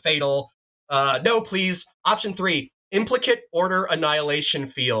disruptor, fatal. No, please. Option 3, implicate order annihilation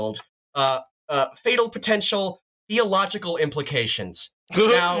field, fatal potential. Theological implications.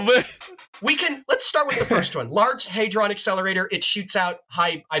 Now, let's start with the first one. Large Hadron Accelerator, it shoots out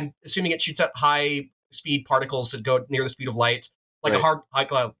I'm assuming it shoots out high speed particles that go near the speed of light, like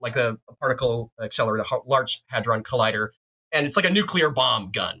a particle accelerator, Large Hadron Collider, and it's like a nuclear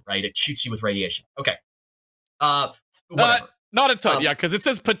bomb gun, right? It shoots you with radiation. Okay. Whatever. Not a ton, yeah, because it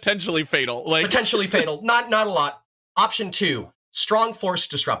says potentially fatal. Like potentially fatal, not a lot. Option 2, strong force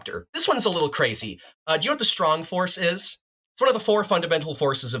disruptor. This one's a little crazy. Do you know what the strong force is? It's one of the 4 fundamental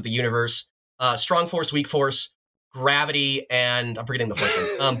forces of the universe. Strong force, weak force, gravity, and I'm forgetting the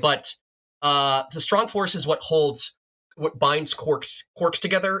fourth one. But the strong force is what binds quarks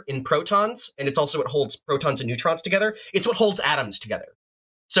together in protons, and it's also what holds protons and neutrons together. It's what holds atoms together.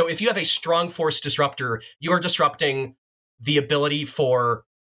 So if you have a strong force disruptor, you are disrupting the ability for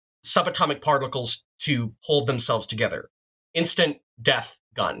subatomic particles to hold themselves together. Instant death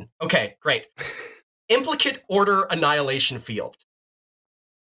gun. Okay, great. Implicate order annihilation field.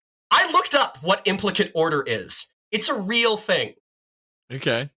 I looked up what implicate order is. It's a real thing.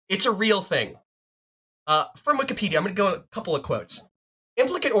 Okay. It's a real thing. From Wikipedia, I'm going to go a couple of quotes.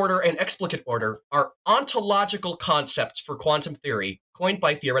 Implicate order and explicate order are ontological concepts for quantum theory coined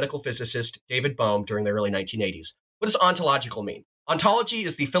by theoretical physicist David Bohm during the early 1980s. What does ontological mean? Ontology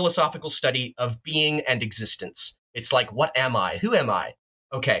is the philosophical study of being and existence. It's like, what am I? Who am I?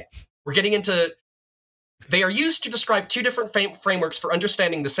 Okay, we're getting into... They are used to describe two different frameworks for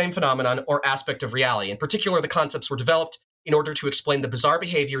understanding the same phenomenon or aspect of reality. In particular, the concepts were developed in order to explain the bizarre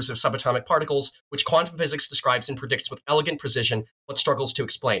behaviors of subatomic particles, which quantum physics describes and predicts with elegant precision, but struggles to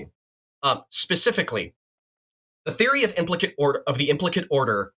explain. Specifically, the theory of the implicate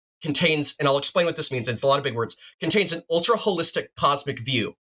order contains, and I'll explain what this means, it's a lot of big words, contains an ultra-holistic cosmic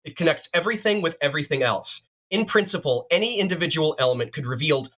view. It connects everything with everything else. In principle, any individual element could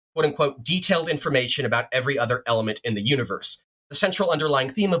reveal, quote-unquote, detailed information about every other element in the universe. The central underlying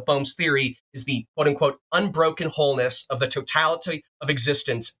theme of Bohm's theory is the, quote-unquote, unbroken wholeness of the totality of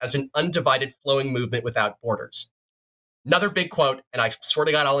existence as an undivided flowing movement without borders. Another big quote, and I swear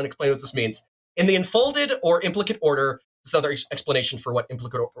to God, I'll explain what this means. In the enfolded or implicate order, this is another explanation for what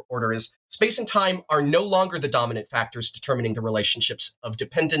implicate order is, space and time are no longer the dominant factors determining the relationships of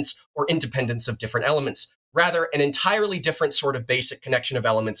dependence or independence of different elements. Rather, an entirely different sort of basic connection of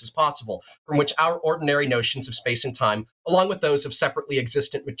elements is possible, from which our ordinary notions of space and time, along with those of separately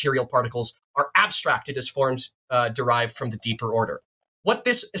existent material particles, are abstracted as forms derived from the deeper order. What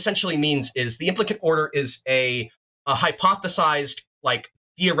this essentially means is the implicate order is a hypothesized,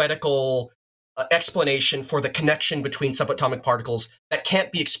 theoretical explanation for the connection between subatomic particles that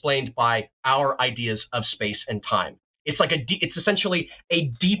can't be explained by our ideas of space and time. It's it's essentially a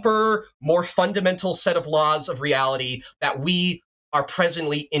deeper, more fundamental set of laws of reality that we are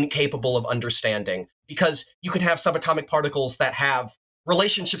presently incapable of understanding. Because you can have subatomic particles that have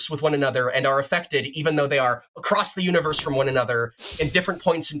relationships with one another and are affected even though they are across the universe from one another in different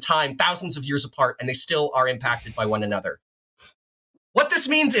points in time, thousands of years apart, and they still are impacted by one another. What this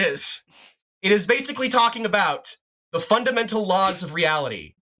means is, it is basically talking about the fundamental laws of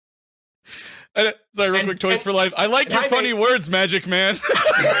reality. Sorry, real quick, Toys for Life. I like your funny words, Magic Man. And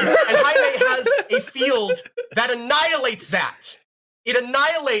Jaime has a field that annihilates that. It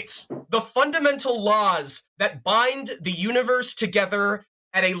annihilates the fundamental laws that bind the universe together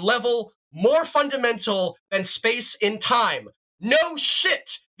at a level more fundamental than space and time. No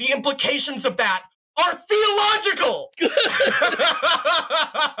shit! The implications of that are theological!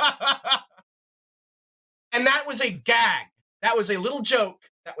 And that was a gag. That was a little joke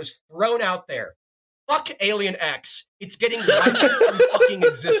that was thrown out there. Fuck Alien X. It's getting wiped from fucking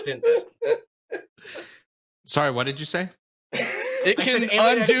existence. Sorry, what did you say? It can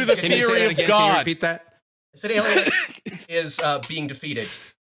undo the theory of God. Can you repeat that? I said Alien X is being defeated.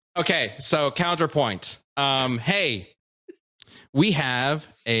 Okay, so counterpoint. Hey, we have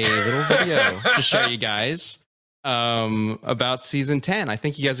a little video to show you guys about season 10. I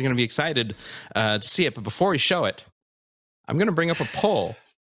think you guys are going to be excited to see it. But before we show it, I'm going to bring up a poll.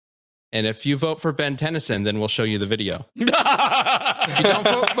 And if you vote for Ben Tennyson, then we'll show you the video. If you don't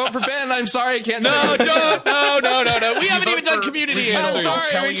vote for Ben, I'm sorry, I can't. No. We haven't even done community answers. I'm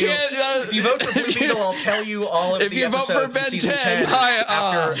sorry, we can't. If you vote for Blue Beetle, I'll tell you all of the episodes in season 10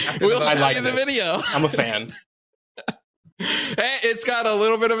 after we'll show you the video. I'm a fan. Hey, it's got a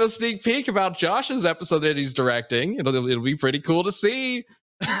little bit of a sneak peek about Josh's episode that he's directing. It'll be pretty cool to see.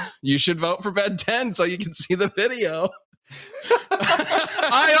 You should vote for Ben 10 so you can see the video.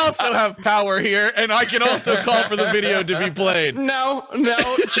 I also have power here, and I can also call for the video to be played. No,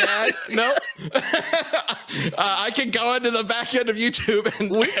 Chad, no. I can go into the back end of YouTube and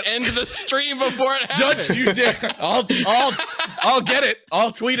end the stream before it happens. Don't you dare! I'll get it.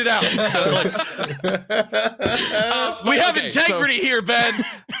 I'll tweet it out. We have integrity here, Ben.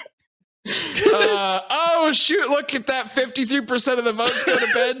 Oh shoot, look at that. 53% of the votes go to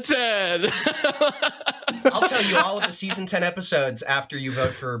Ben 10. I'll tell you all of the season 10 episodes after you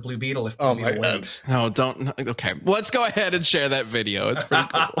vote for Blue Beetle if Blue Beetle wins. No, don't. Okay, let's go ahead and share that video. It's pretty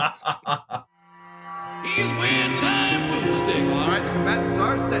cool. East, west, and boomstick. All right, the combatants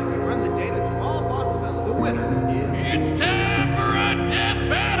are set. We've run the data through all possible. The winner is... It's time for a death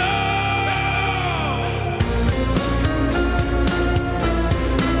battle!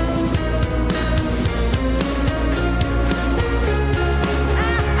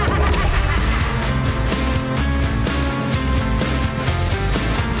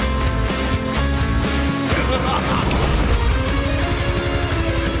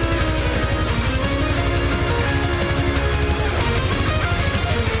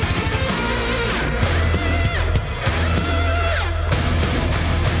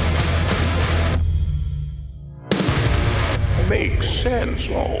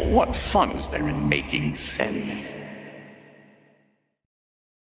 Oh, what fun is there in making sense?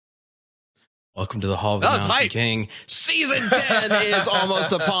 Welcome to the Hall of the Mountain King. Season 10 is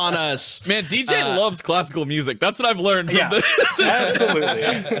almost upon us. Man, DJ loves classical music. That's what I've learned from absolutely.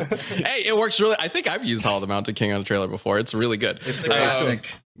 Hey, it works really. I think I've used Hall of the Mountain King on a trailer before. It's really good. It's a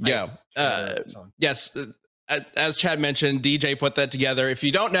classic. Yeah. Yes. As Chad mentioned, DJ put that together. If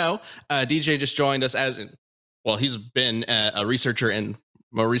you don't know, DJ just joined us he's been a researcher and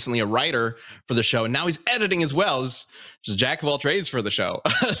more recently a writer for the show, and now he's editing as well. He's just jack of all trades for the show.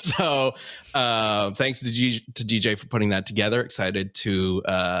 So thanks to DJ for putting that together. Excited to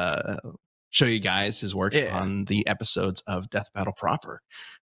show you guys his work on the episodes of Death Battle proper.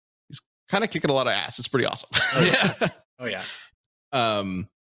 He's kind of kicking a lot of ass. It's pretty awesome. Oh yeah.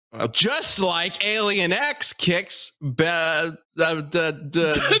 Just like Alien X kicks the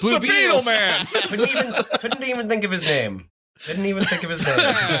Blue Beetle man. Couldn't even think of his name. Didn't even think of his name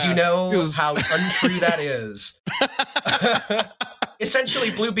because you know how untrue that is. Essentially,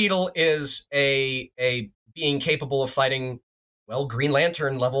 Blue Beetle is a being capable of fighting, well, Green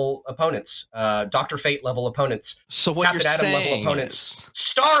Lantern level opponents, Dr. Fate level opponents, so what Captain you're Atom saying level opponents. is...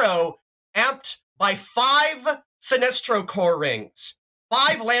 Starro amped by 5 Sinestro Core rings,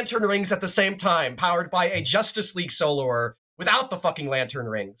 5 Lantern rings at the same time, powered by a Justice League Soloer without the fucking Lantern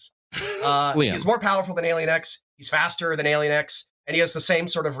rings. He's more powerful than Alien X. He's faster than Alien X, and he has the same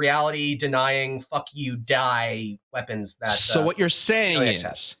sort of reality-denying, fuck you, die weapons that... So what you're saying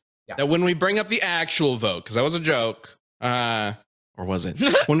is that when we bring up the actual vote, because that was a joke, or was it?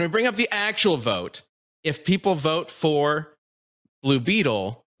 When we bring up the actual vote, if people vote for Blue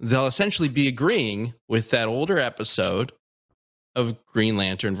Beetle, they'll essentially be agreeing with that older episode of Green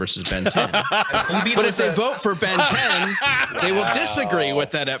Lantern versus Ben 10. But if they vote for Ben 10, they will disagree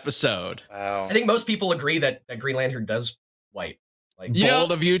with that episode. Wow. I think most people agree that Green Lantern does white. Like,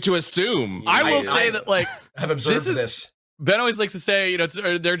 bold of you to assume. I will say that, like, I've observed this. Ben always likes to say, it's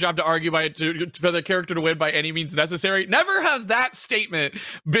their job to argue for the character to win by any means necessary. Never has that statement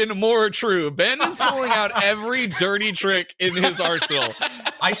been more true. Ben is pulling out every dirty trick in his arsenal.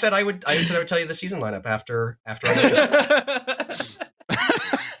 I said I would tell you the season lineup after I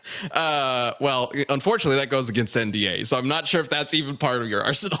well, unfortunately, that goes against NDA, so I'm not sure if that's even part of your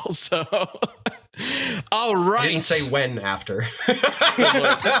arsenal. So, all right. I didn't say when after.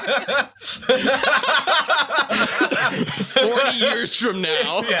 40 years from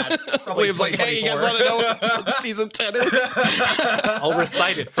now. Yeah, William's like, hey, you guys want to know what season 10 is? I'll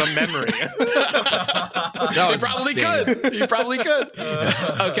recite it from memory. You probably could.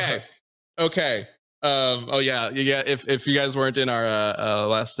 Okay. Yeah. If you guys weren't in our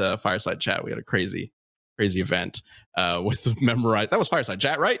last fireside chat, we had a crazy event with memorize. That was fireside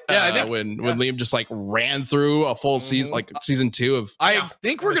chat, right? Yeah, I think when Liam just like ran through a full season, like season 2 of. I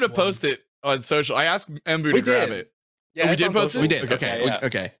think we're gonna post it on social. I asked Embu to grab it. Yeah, we did post it. We did.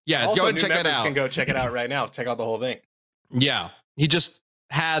 Okay. Yeah, also, go and check that out. Can go check it out right now. Check out the whole thing. Yeah, he just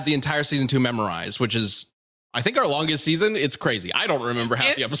had the entire season 2 memorized, which is, I think, our longest season. It's crazy. I don't remember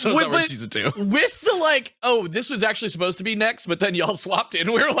half the episodes that were in season 2. With the this was actually supposed to be next, but then y'all swapped it,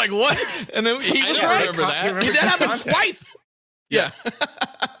 and we were like, what? And then he was right. Remember that. That happened twice. Yeah.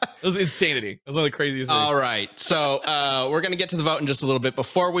 It was insanity. It was one of the craziest things. All right. So we're going to get to the vote in just a little bit.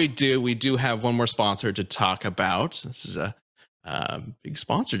 Before we do have one more sponsor to talk about. This is a big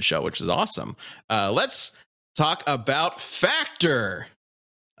sponsored show, which is awesome. Let's talk about Factor.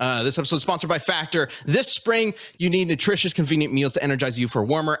 This episode is sponsored by Factor. This spring, you need nutritious, convenient meals to energize you for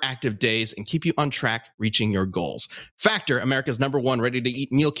warmer, active days and keep you on track reaching your goals. Factor, America's #1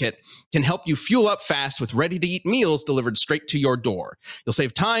 ready-to-eat meal kit, can help you fuel up fast with ready-to-eat meals delivered straight to your door. You'll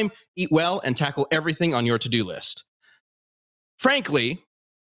save time, eat well, and tackle everything on your to-do list. Frankly,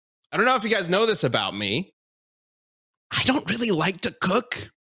 I don't know if you guys know this about me. I don't really like to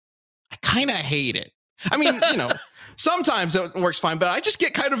cook. I kind of hate it. I mean, sometimes it works fine, but I just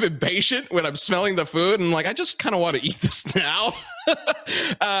get kind of impatient when I'm smelling the food and like, I just kind of want to eat this now.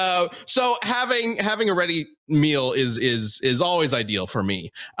 So having a ready meal is always ideal for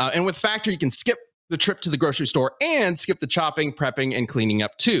me. And with Factor, you can skip the trip to the grocery store and skip the chopping, prepping, and cleaning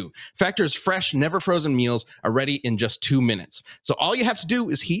up too. Factor's fresh, never frozen meals are ready in just 2 minutes. So all you have to do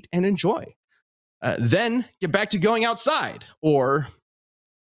is heat and enjoy. Then get back to going outside, or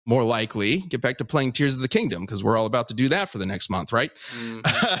more likely, get back to playing Tears of the Kingdom, because we're all about to do that for the next month, right?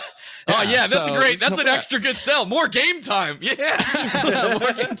 That's great. That's an extra good sell. More game time. Yeah.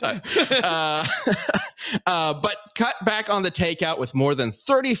 More game time. But cut back on the takeout with more than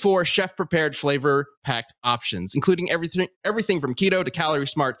 34 chef-prepared flavor-packed options, including everything from keto to calorie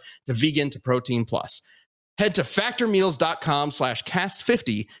smart to vegan to protein plus. Head to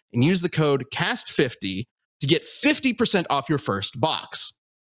factormeals.com/cast50 and use the code cast50 to get 50% off your first box.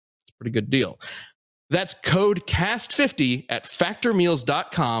 It's a pretty good deal. That's code cast50 at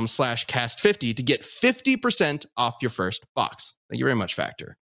factormeals.com/cast50 to get 50% off your first box. Thank you very much,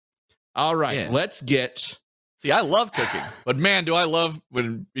 Factor. All right, let's get... See, I love cooking, but man, do I love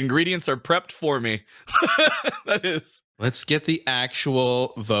when ingredients are prepped for me. That is. Let's get the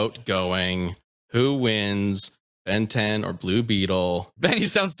actual vote going. Who wins, Ben 10 or Blue Beetle? Ben, you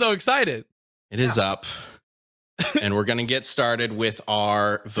sound so excited. It is up. And we're going to get started with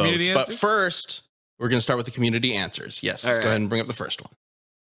our votes. But first, we're going to start with the community answers. Yes, let's go ahead and bring up the first one.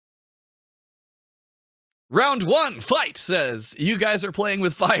 Round 1, fight, says, you guys are playing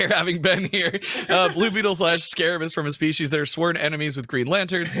with fire having been here. Blue Beetle / Scarab is from a species that are sworn enemies with Green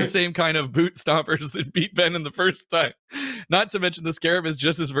Lanterns, the same kind of boot stompers that beat Ben in the first time. Not to mention the Scarab is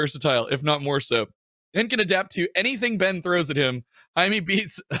just as versatile, if not more so, and can adapt to anything Ben throws at him. Jaime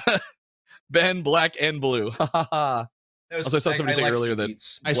beats Ben black and blue. Ha ha ha. Also, I saw somebody say earlier that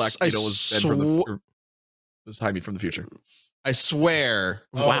Black Beetle was Ben was Jaime from the future. I swear.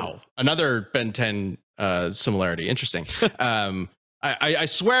 Oh. Wow. Another Ben 10 similarity. Interesting. I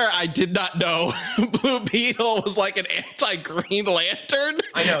swear I did not know Blue Beetle was like an anti-Green Lantern.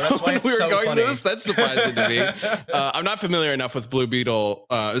 I know, that's why it's we were so going funny. to this. That's surprising to me. I'm not familiar enough with Blue Beetle,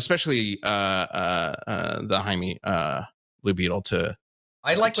 especially the Jaime Blue Beetle to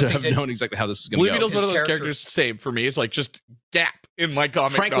have known exactly how this is going to go. Blue Beetle's one of those characters, same for me. It's like just gap in my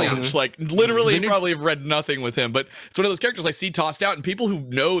comic knowledge. Like literally probably have read nothing with him, but it's one of those characters I see tossed out and people who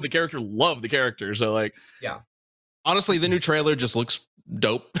know the character love the character. So like, yeah. Honestly, the new trailer just looks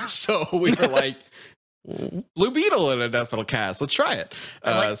dope. So we were like, Blue Beetle in a Death Metal cast. Let's try it.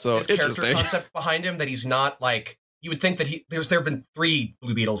 So his character concept behind him that he's not like, you would think that there have been 3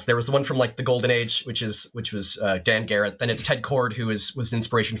 Blue Beetles. There was the one from like the Golden Age, which was Dan Garrett. Then it's Ted Cord, who was an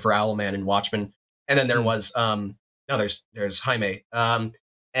inspiration for Owlman and Watchmen. And then there was there's Jaime.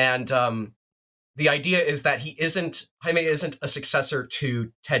 The idea is that Jaime isn't a successor to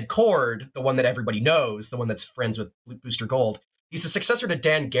Ted Cord, the one that everybody knows, the one that's friends with Booster Gold. He's a successor to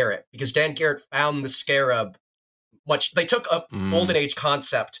Dan Garrett because Dan Garrett found the Scarab. They took a Golden Age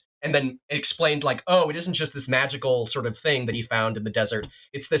concept and then explained like, oh, it isn't just this magical sort of thing that he found in the desert.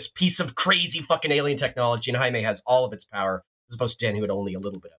 It's this piece of crazy fucking alien technology, and Jaime has all of its power, as opposed to Dan, who had only a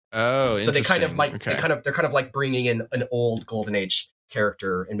little bit of it. Oh, so they kind of like they're kind of like bringing in an old Golden Age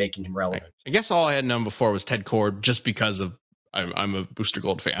character and making him relevant. I guess all I had known before was Ted Cord, just because of I'm a Booster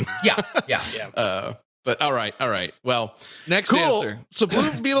Gold fan. Yeah. But all right. Well, next answer. So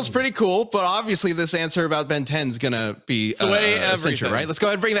Blue Beetle's pretty cool, but obviously this answer about Ben 10 is gonna be essential, right? Let's go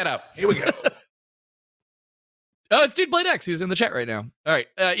ahead and bring that up. Here we go. Oh, it's Dude Blade X who's in the chat right now. All right.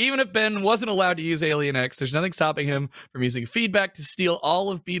 Even if Ben wasn't allowed to use Alien X, there's nothing stopping him from using feedback to steal all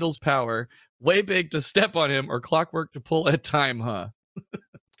of Beetle's power. Way big to step on him, or clockwork to pull at time, huh?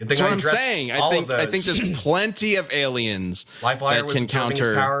 That's what I'm saying. I think there's plenty of aliens Livewire that can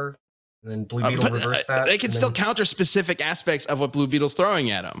counter power. And then Blue Beetle reversed that. They can still counter specific aspects of what Blue Beetle's throwing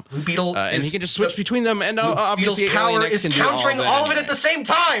at him. Blue Beetle and he can just switch between them. And obviously, Beetle's power is countering all of it at the same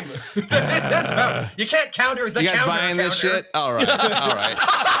time. You can't counter the counter. You guys buying this shit? All right.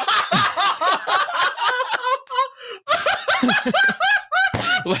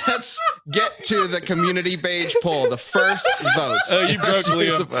 Let's get to the community page poll. The first vote. Oh, you broke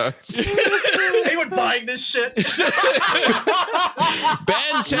Liam. Anyone buying this shit?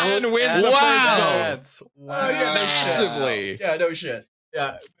 Ben 10 wins the first vote. Massively. Yeah, no shit.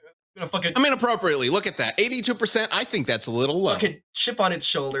 Yeah. Appropriately. Look at that. 82%. I think that's a little low. Fucking chip on its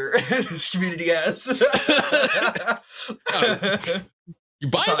shoulder. This community has. You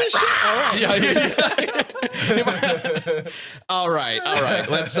buying this shit? All right. All right.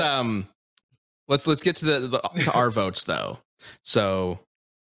 Let's get to our votes though. So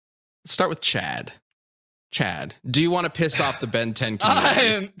let's start with Chad. Chad, do you want to piss off the Ben 10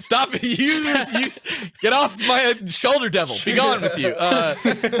 community? Stop it. You get off my shoulder, devil. Be gone with you.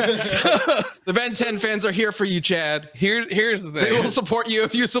 The Ben 10 fans are here for you, Chad. Here's the thing. They will support you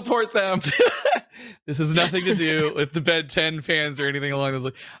if you support them. This has nothing to do with the Ben 10 fans or anything along those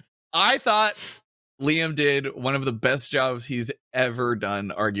lines. I thought Liam did one of the best jobs he's ever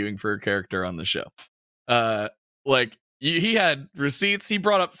done arguing for a character on the show. He had receipts. He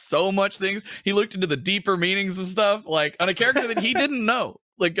brought up so much things. He looked into the deeper meanings of stuff, like on a character that he didn't know.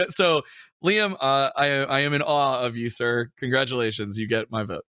 So Liam, I am in awe of you, sir. Congratulations. You get my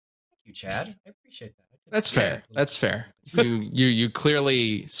vote. Thank you, Chad. I appreciate that. That's fair. That's fair. You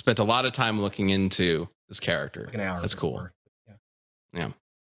clearly spent a lot of time looking into this character. Like an hour. That's cool. Yeah.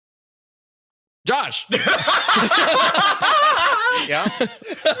 Josh. Yeah.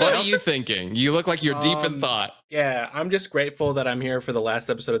 What are you thinking? You look like you're deep in thought. Yeah, I'm just grateful that I'm here for the last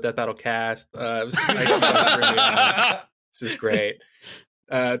episode of Death Battle Cast. It was nice to guys bring me on. This is great.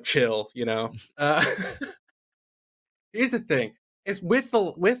 Chill, you know. Here's the thing: is with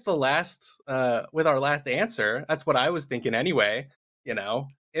our last answer. That's what I was thinking anyway. You know,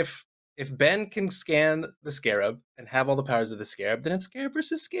 if Ben can scan the Scarab and have all the powers of the Scarab, then it's Scarab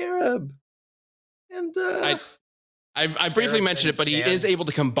versus Scarab. And I briefly mentioned it, but he is able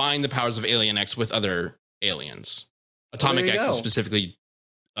to combine the powers of Alien X with other aliens. Atomic X is specifically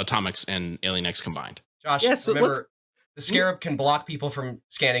Atomics and Alien X combined. Josh, remember, the Scarab can block people from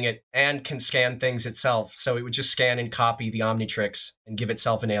scanning it and can scan things itself. So it would just scan and copy the Omnitrix and give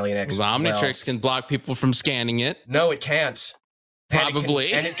itself an Alien X. The Omnitrix can block people from scanning it. No, it can't.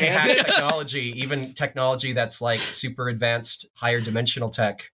 Probably. And it can hack technology, even technology that's like super advanced, higher dimensional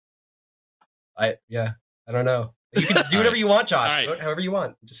tech. I don't know. You can do whatever you want, Josh. Right. However you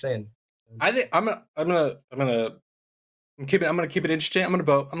want. I'm just saying. I think I'm gonna keep it interesting. I'm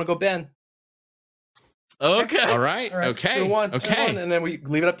gonna go Ben. Okay. All right. Okay. 2-1. Okay. 2-1, and then we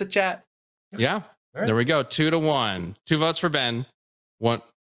leave it up to chat. Yeah. Right. There we go. 2-1. 2 votes for Ben. 1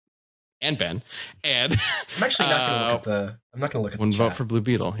 and Ben. And I'm actually not going to look at the. I'm not going to look at the 1 chat. vote for Blue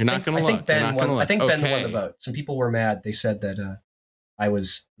Beetle. You're not going to look. I think Ben won. I think Ben won the Okay. vote. Some people were mad. They said that I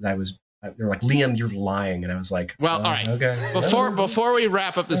was. They're like, Liam, you're lying, and I was like, well, all right. Okay. Before we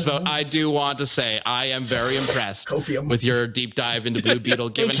wrap up this vote, I do want to say I am very impressed with your deep dive into Blue Beetle,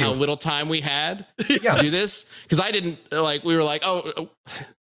 given how little time we had to do this. Because I didn't we were like,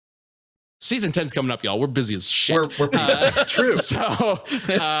 season 10's coming up, y'all. We're busy as shit. We're true. So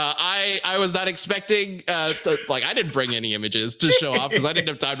I was not expecting I didn't bring any images to show off because I didn't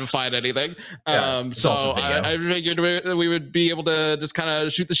have time to find anything. So I figured we would be able to just kind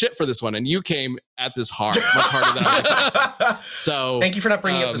of shoot the shit for this one, and you came at this hard, much harder than I expected. So thank you for not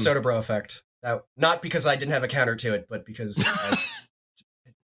bringing up the Soda Bro effect. Not because I didn't have a counter to it, but because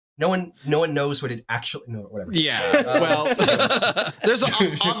no one knows what it actually. No, whatever. Yeah. Well, there's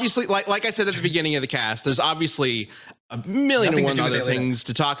obviously, like I said at the beginning of the cast, there's obviously a million and one other things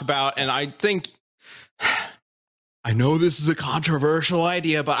to talk about, and I think. I know this is a controversial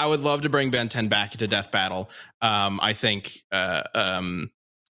idea, but I would love to bring Ben 10 back into Death Battle. I think there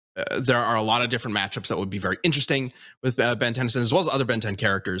are a lot of different matchups that would be very interesting with Ben Tennyson, as well as other Ben 10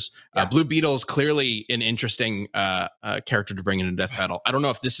 characters. Yeah. Blue Beetle is clearly an interesting character to bring into Death Battle. I don't know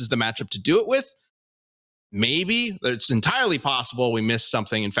if this is the matchup to do it with. Maybe. It's entirely possible we missed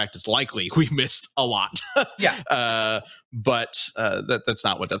something. In fact, it's likely we missed a lot. Yeah. But that's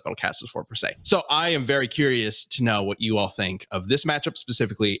not what Death Battle Cast is for, per se. So I am very curious to know what you all think of this matchup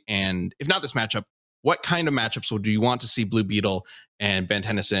specifically. And if not this matchup, what kind of matchups do you want to see Blue Beetle and Ben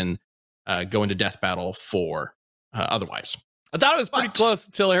Tennyson go into Death Battle for otherwise? I thought it was pretty close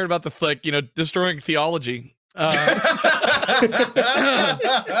until I heard about the destroying theology.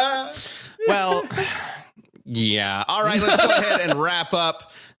 Well, yeah. All right, let's go ahead and wrap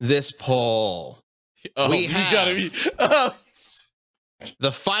up this poll. We have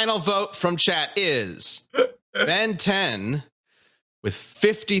the final vote from chat is Ben 10 with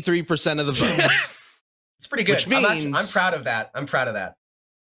 53% of the votes. It's pretty good. Which means, I'm proud of that.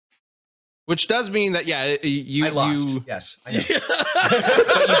 Which does mean that, yeah, I lost. Yes, I know.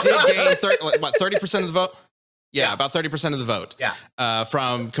 But you did gain 30% of the vote? Yeah, about 30% of the vote. Yeah.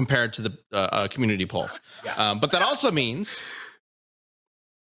 From compared to the community poll. Yeah. But that also means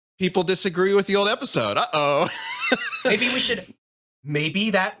people disagree with the old episode. Uh-oh. Maybe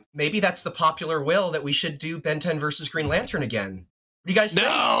that's the popular will that we should do Ben 10 versus Green Lantern again. What do you guys think?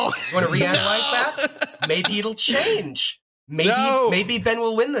 No. You want to reanalyze that? Maybe it'll change. Maybe Ben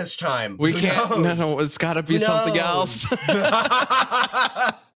will win this time. We can't. No, it's got to be something else.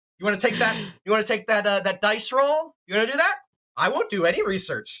 You want to take that? You want to take that dice roll? You want to do that? I won't do any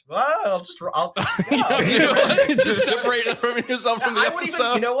research. Well, I'll just separate yourself from the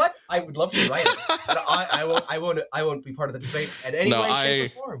episode. You know what? I would love to write it, but I won't be part of the debate in any way,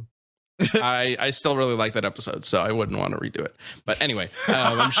 shape, or form. I still really like that episode, so I wouldn't want to redo it. But anyway,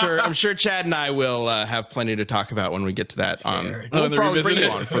 I'm sure Chad and I will have plenty to talk about when we get to that. We'll probably bring you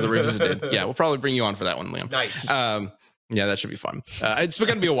on for the revisited. Yeah, we'll probably bring you on for that one, Liam. Nice. Yeah, that should be fun. It's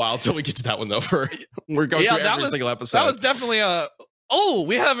going to be a while till we get to that one, though. We're going through every single episode. That was definitely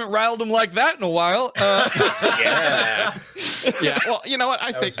we haven't riled him like that in a while. Yeah. Yeah. Well, you know what?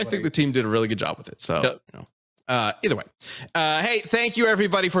 I think the team did a really good job with it. So, either way. Hey, thank you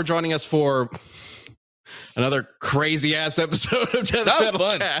everybody for joining us for another crazy ass episode of Death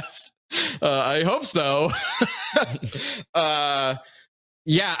Battle Cast. I hope so.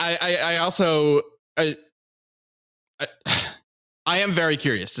 Yeah, I also I am very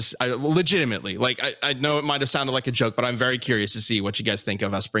curious to see, legitimately, like I know it might have sounded like a joke, but I'm very curious to see what you guys think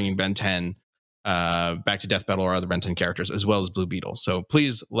of us bringing Ben 10 back to Death Battle or other Ben 10 characters, as well as Blue Beetle. So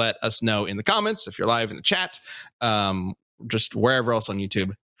please let us know in the comments, if you're live in the chat, just wherever else on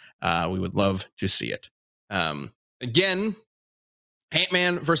YouTube. We would love to see it. Again,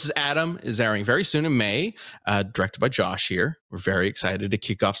 Ant-Man versus Adam is airing very soon in May, directed by Josh here. We're very excited to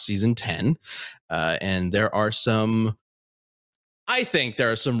kick off season 10. And I think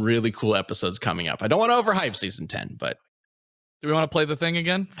there are some really cool episodes coming up. I don't want to overhype season 10, but do we want to play the thing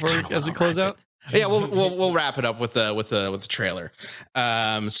again as we close out? Yeah, we'll wrap it up with the trailer.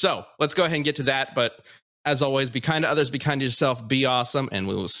 So let's go ahead and get to that. But as always, be kind to others, be kind to yourself, be awesome, and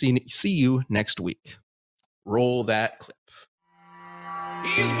we will see you next week. Roll that clip.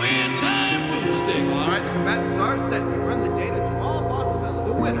 East, west, nine, boomstick. All right, the combatants are set. We've run the data through all possible.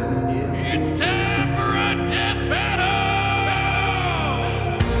 The winner is... It's time for a death battle!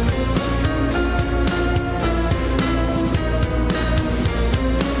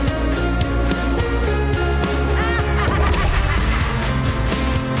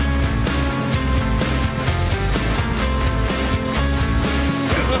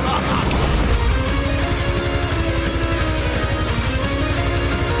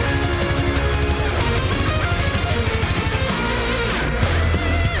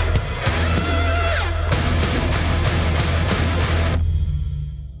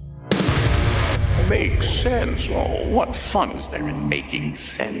 Makes sense. Oh, what fun is there in making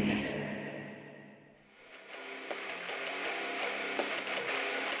sense?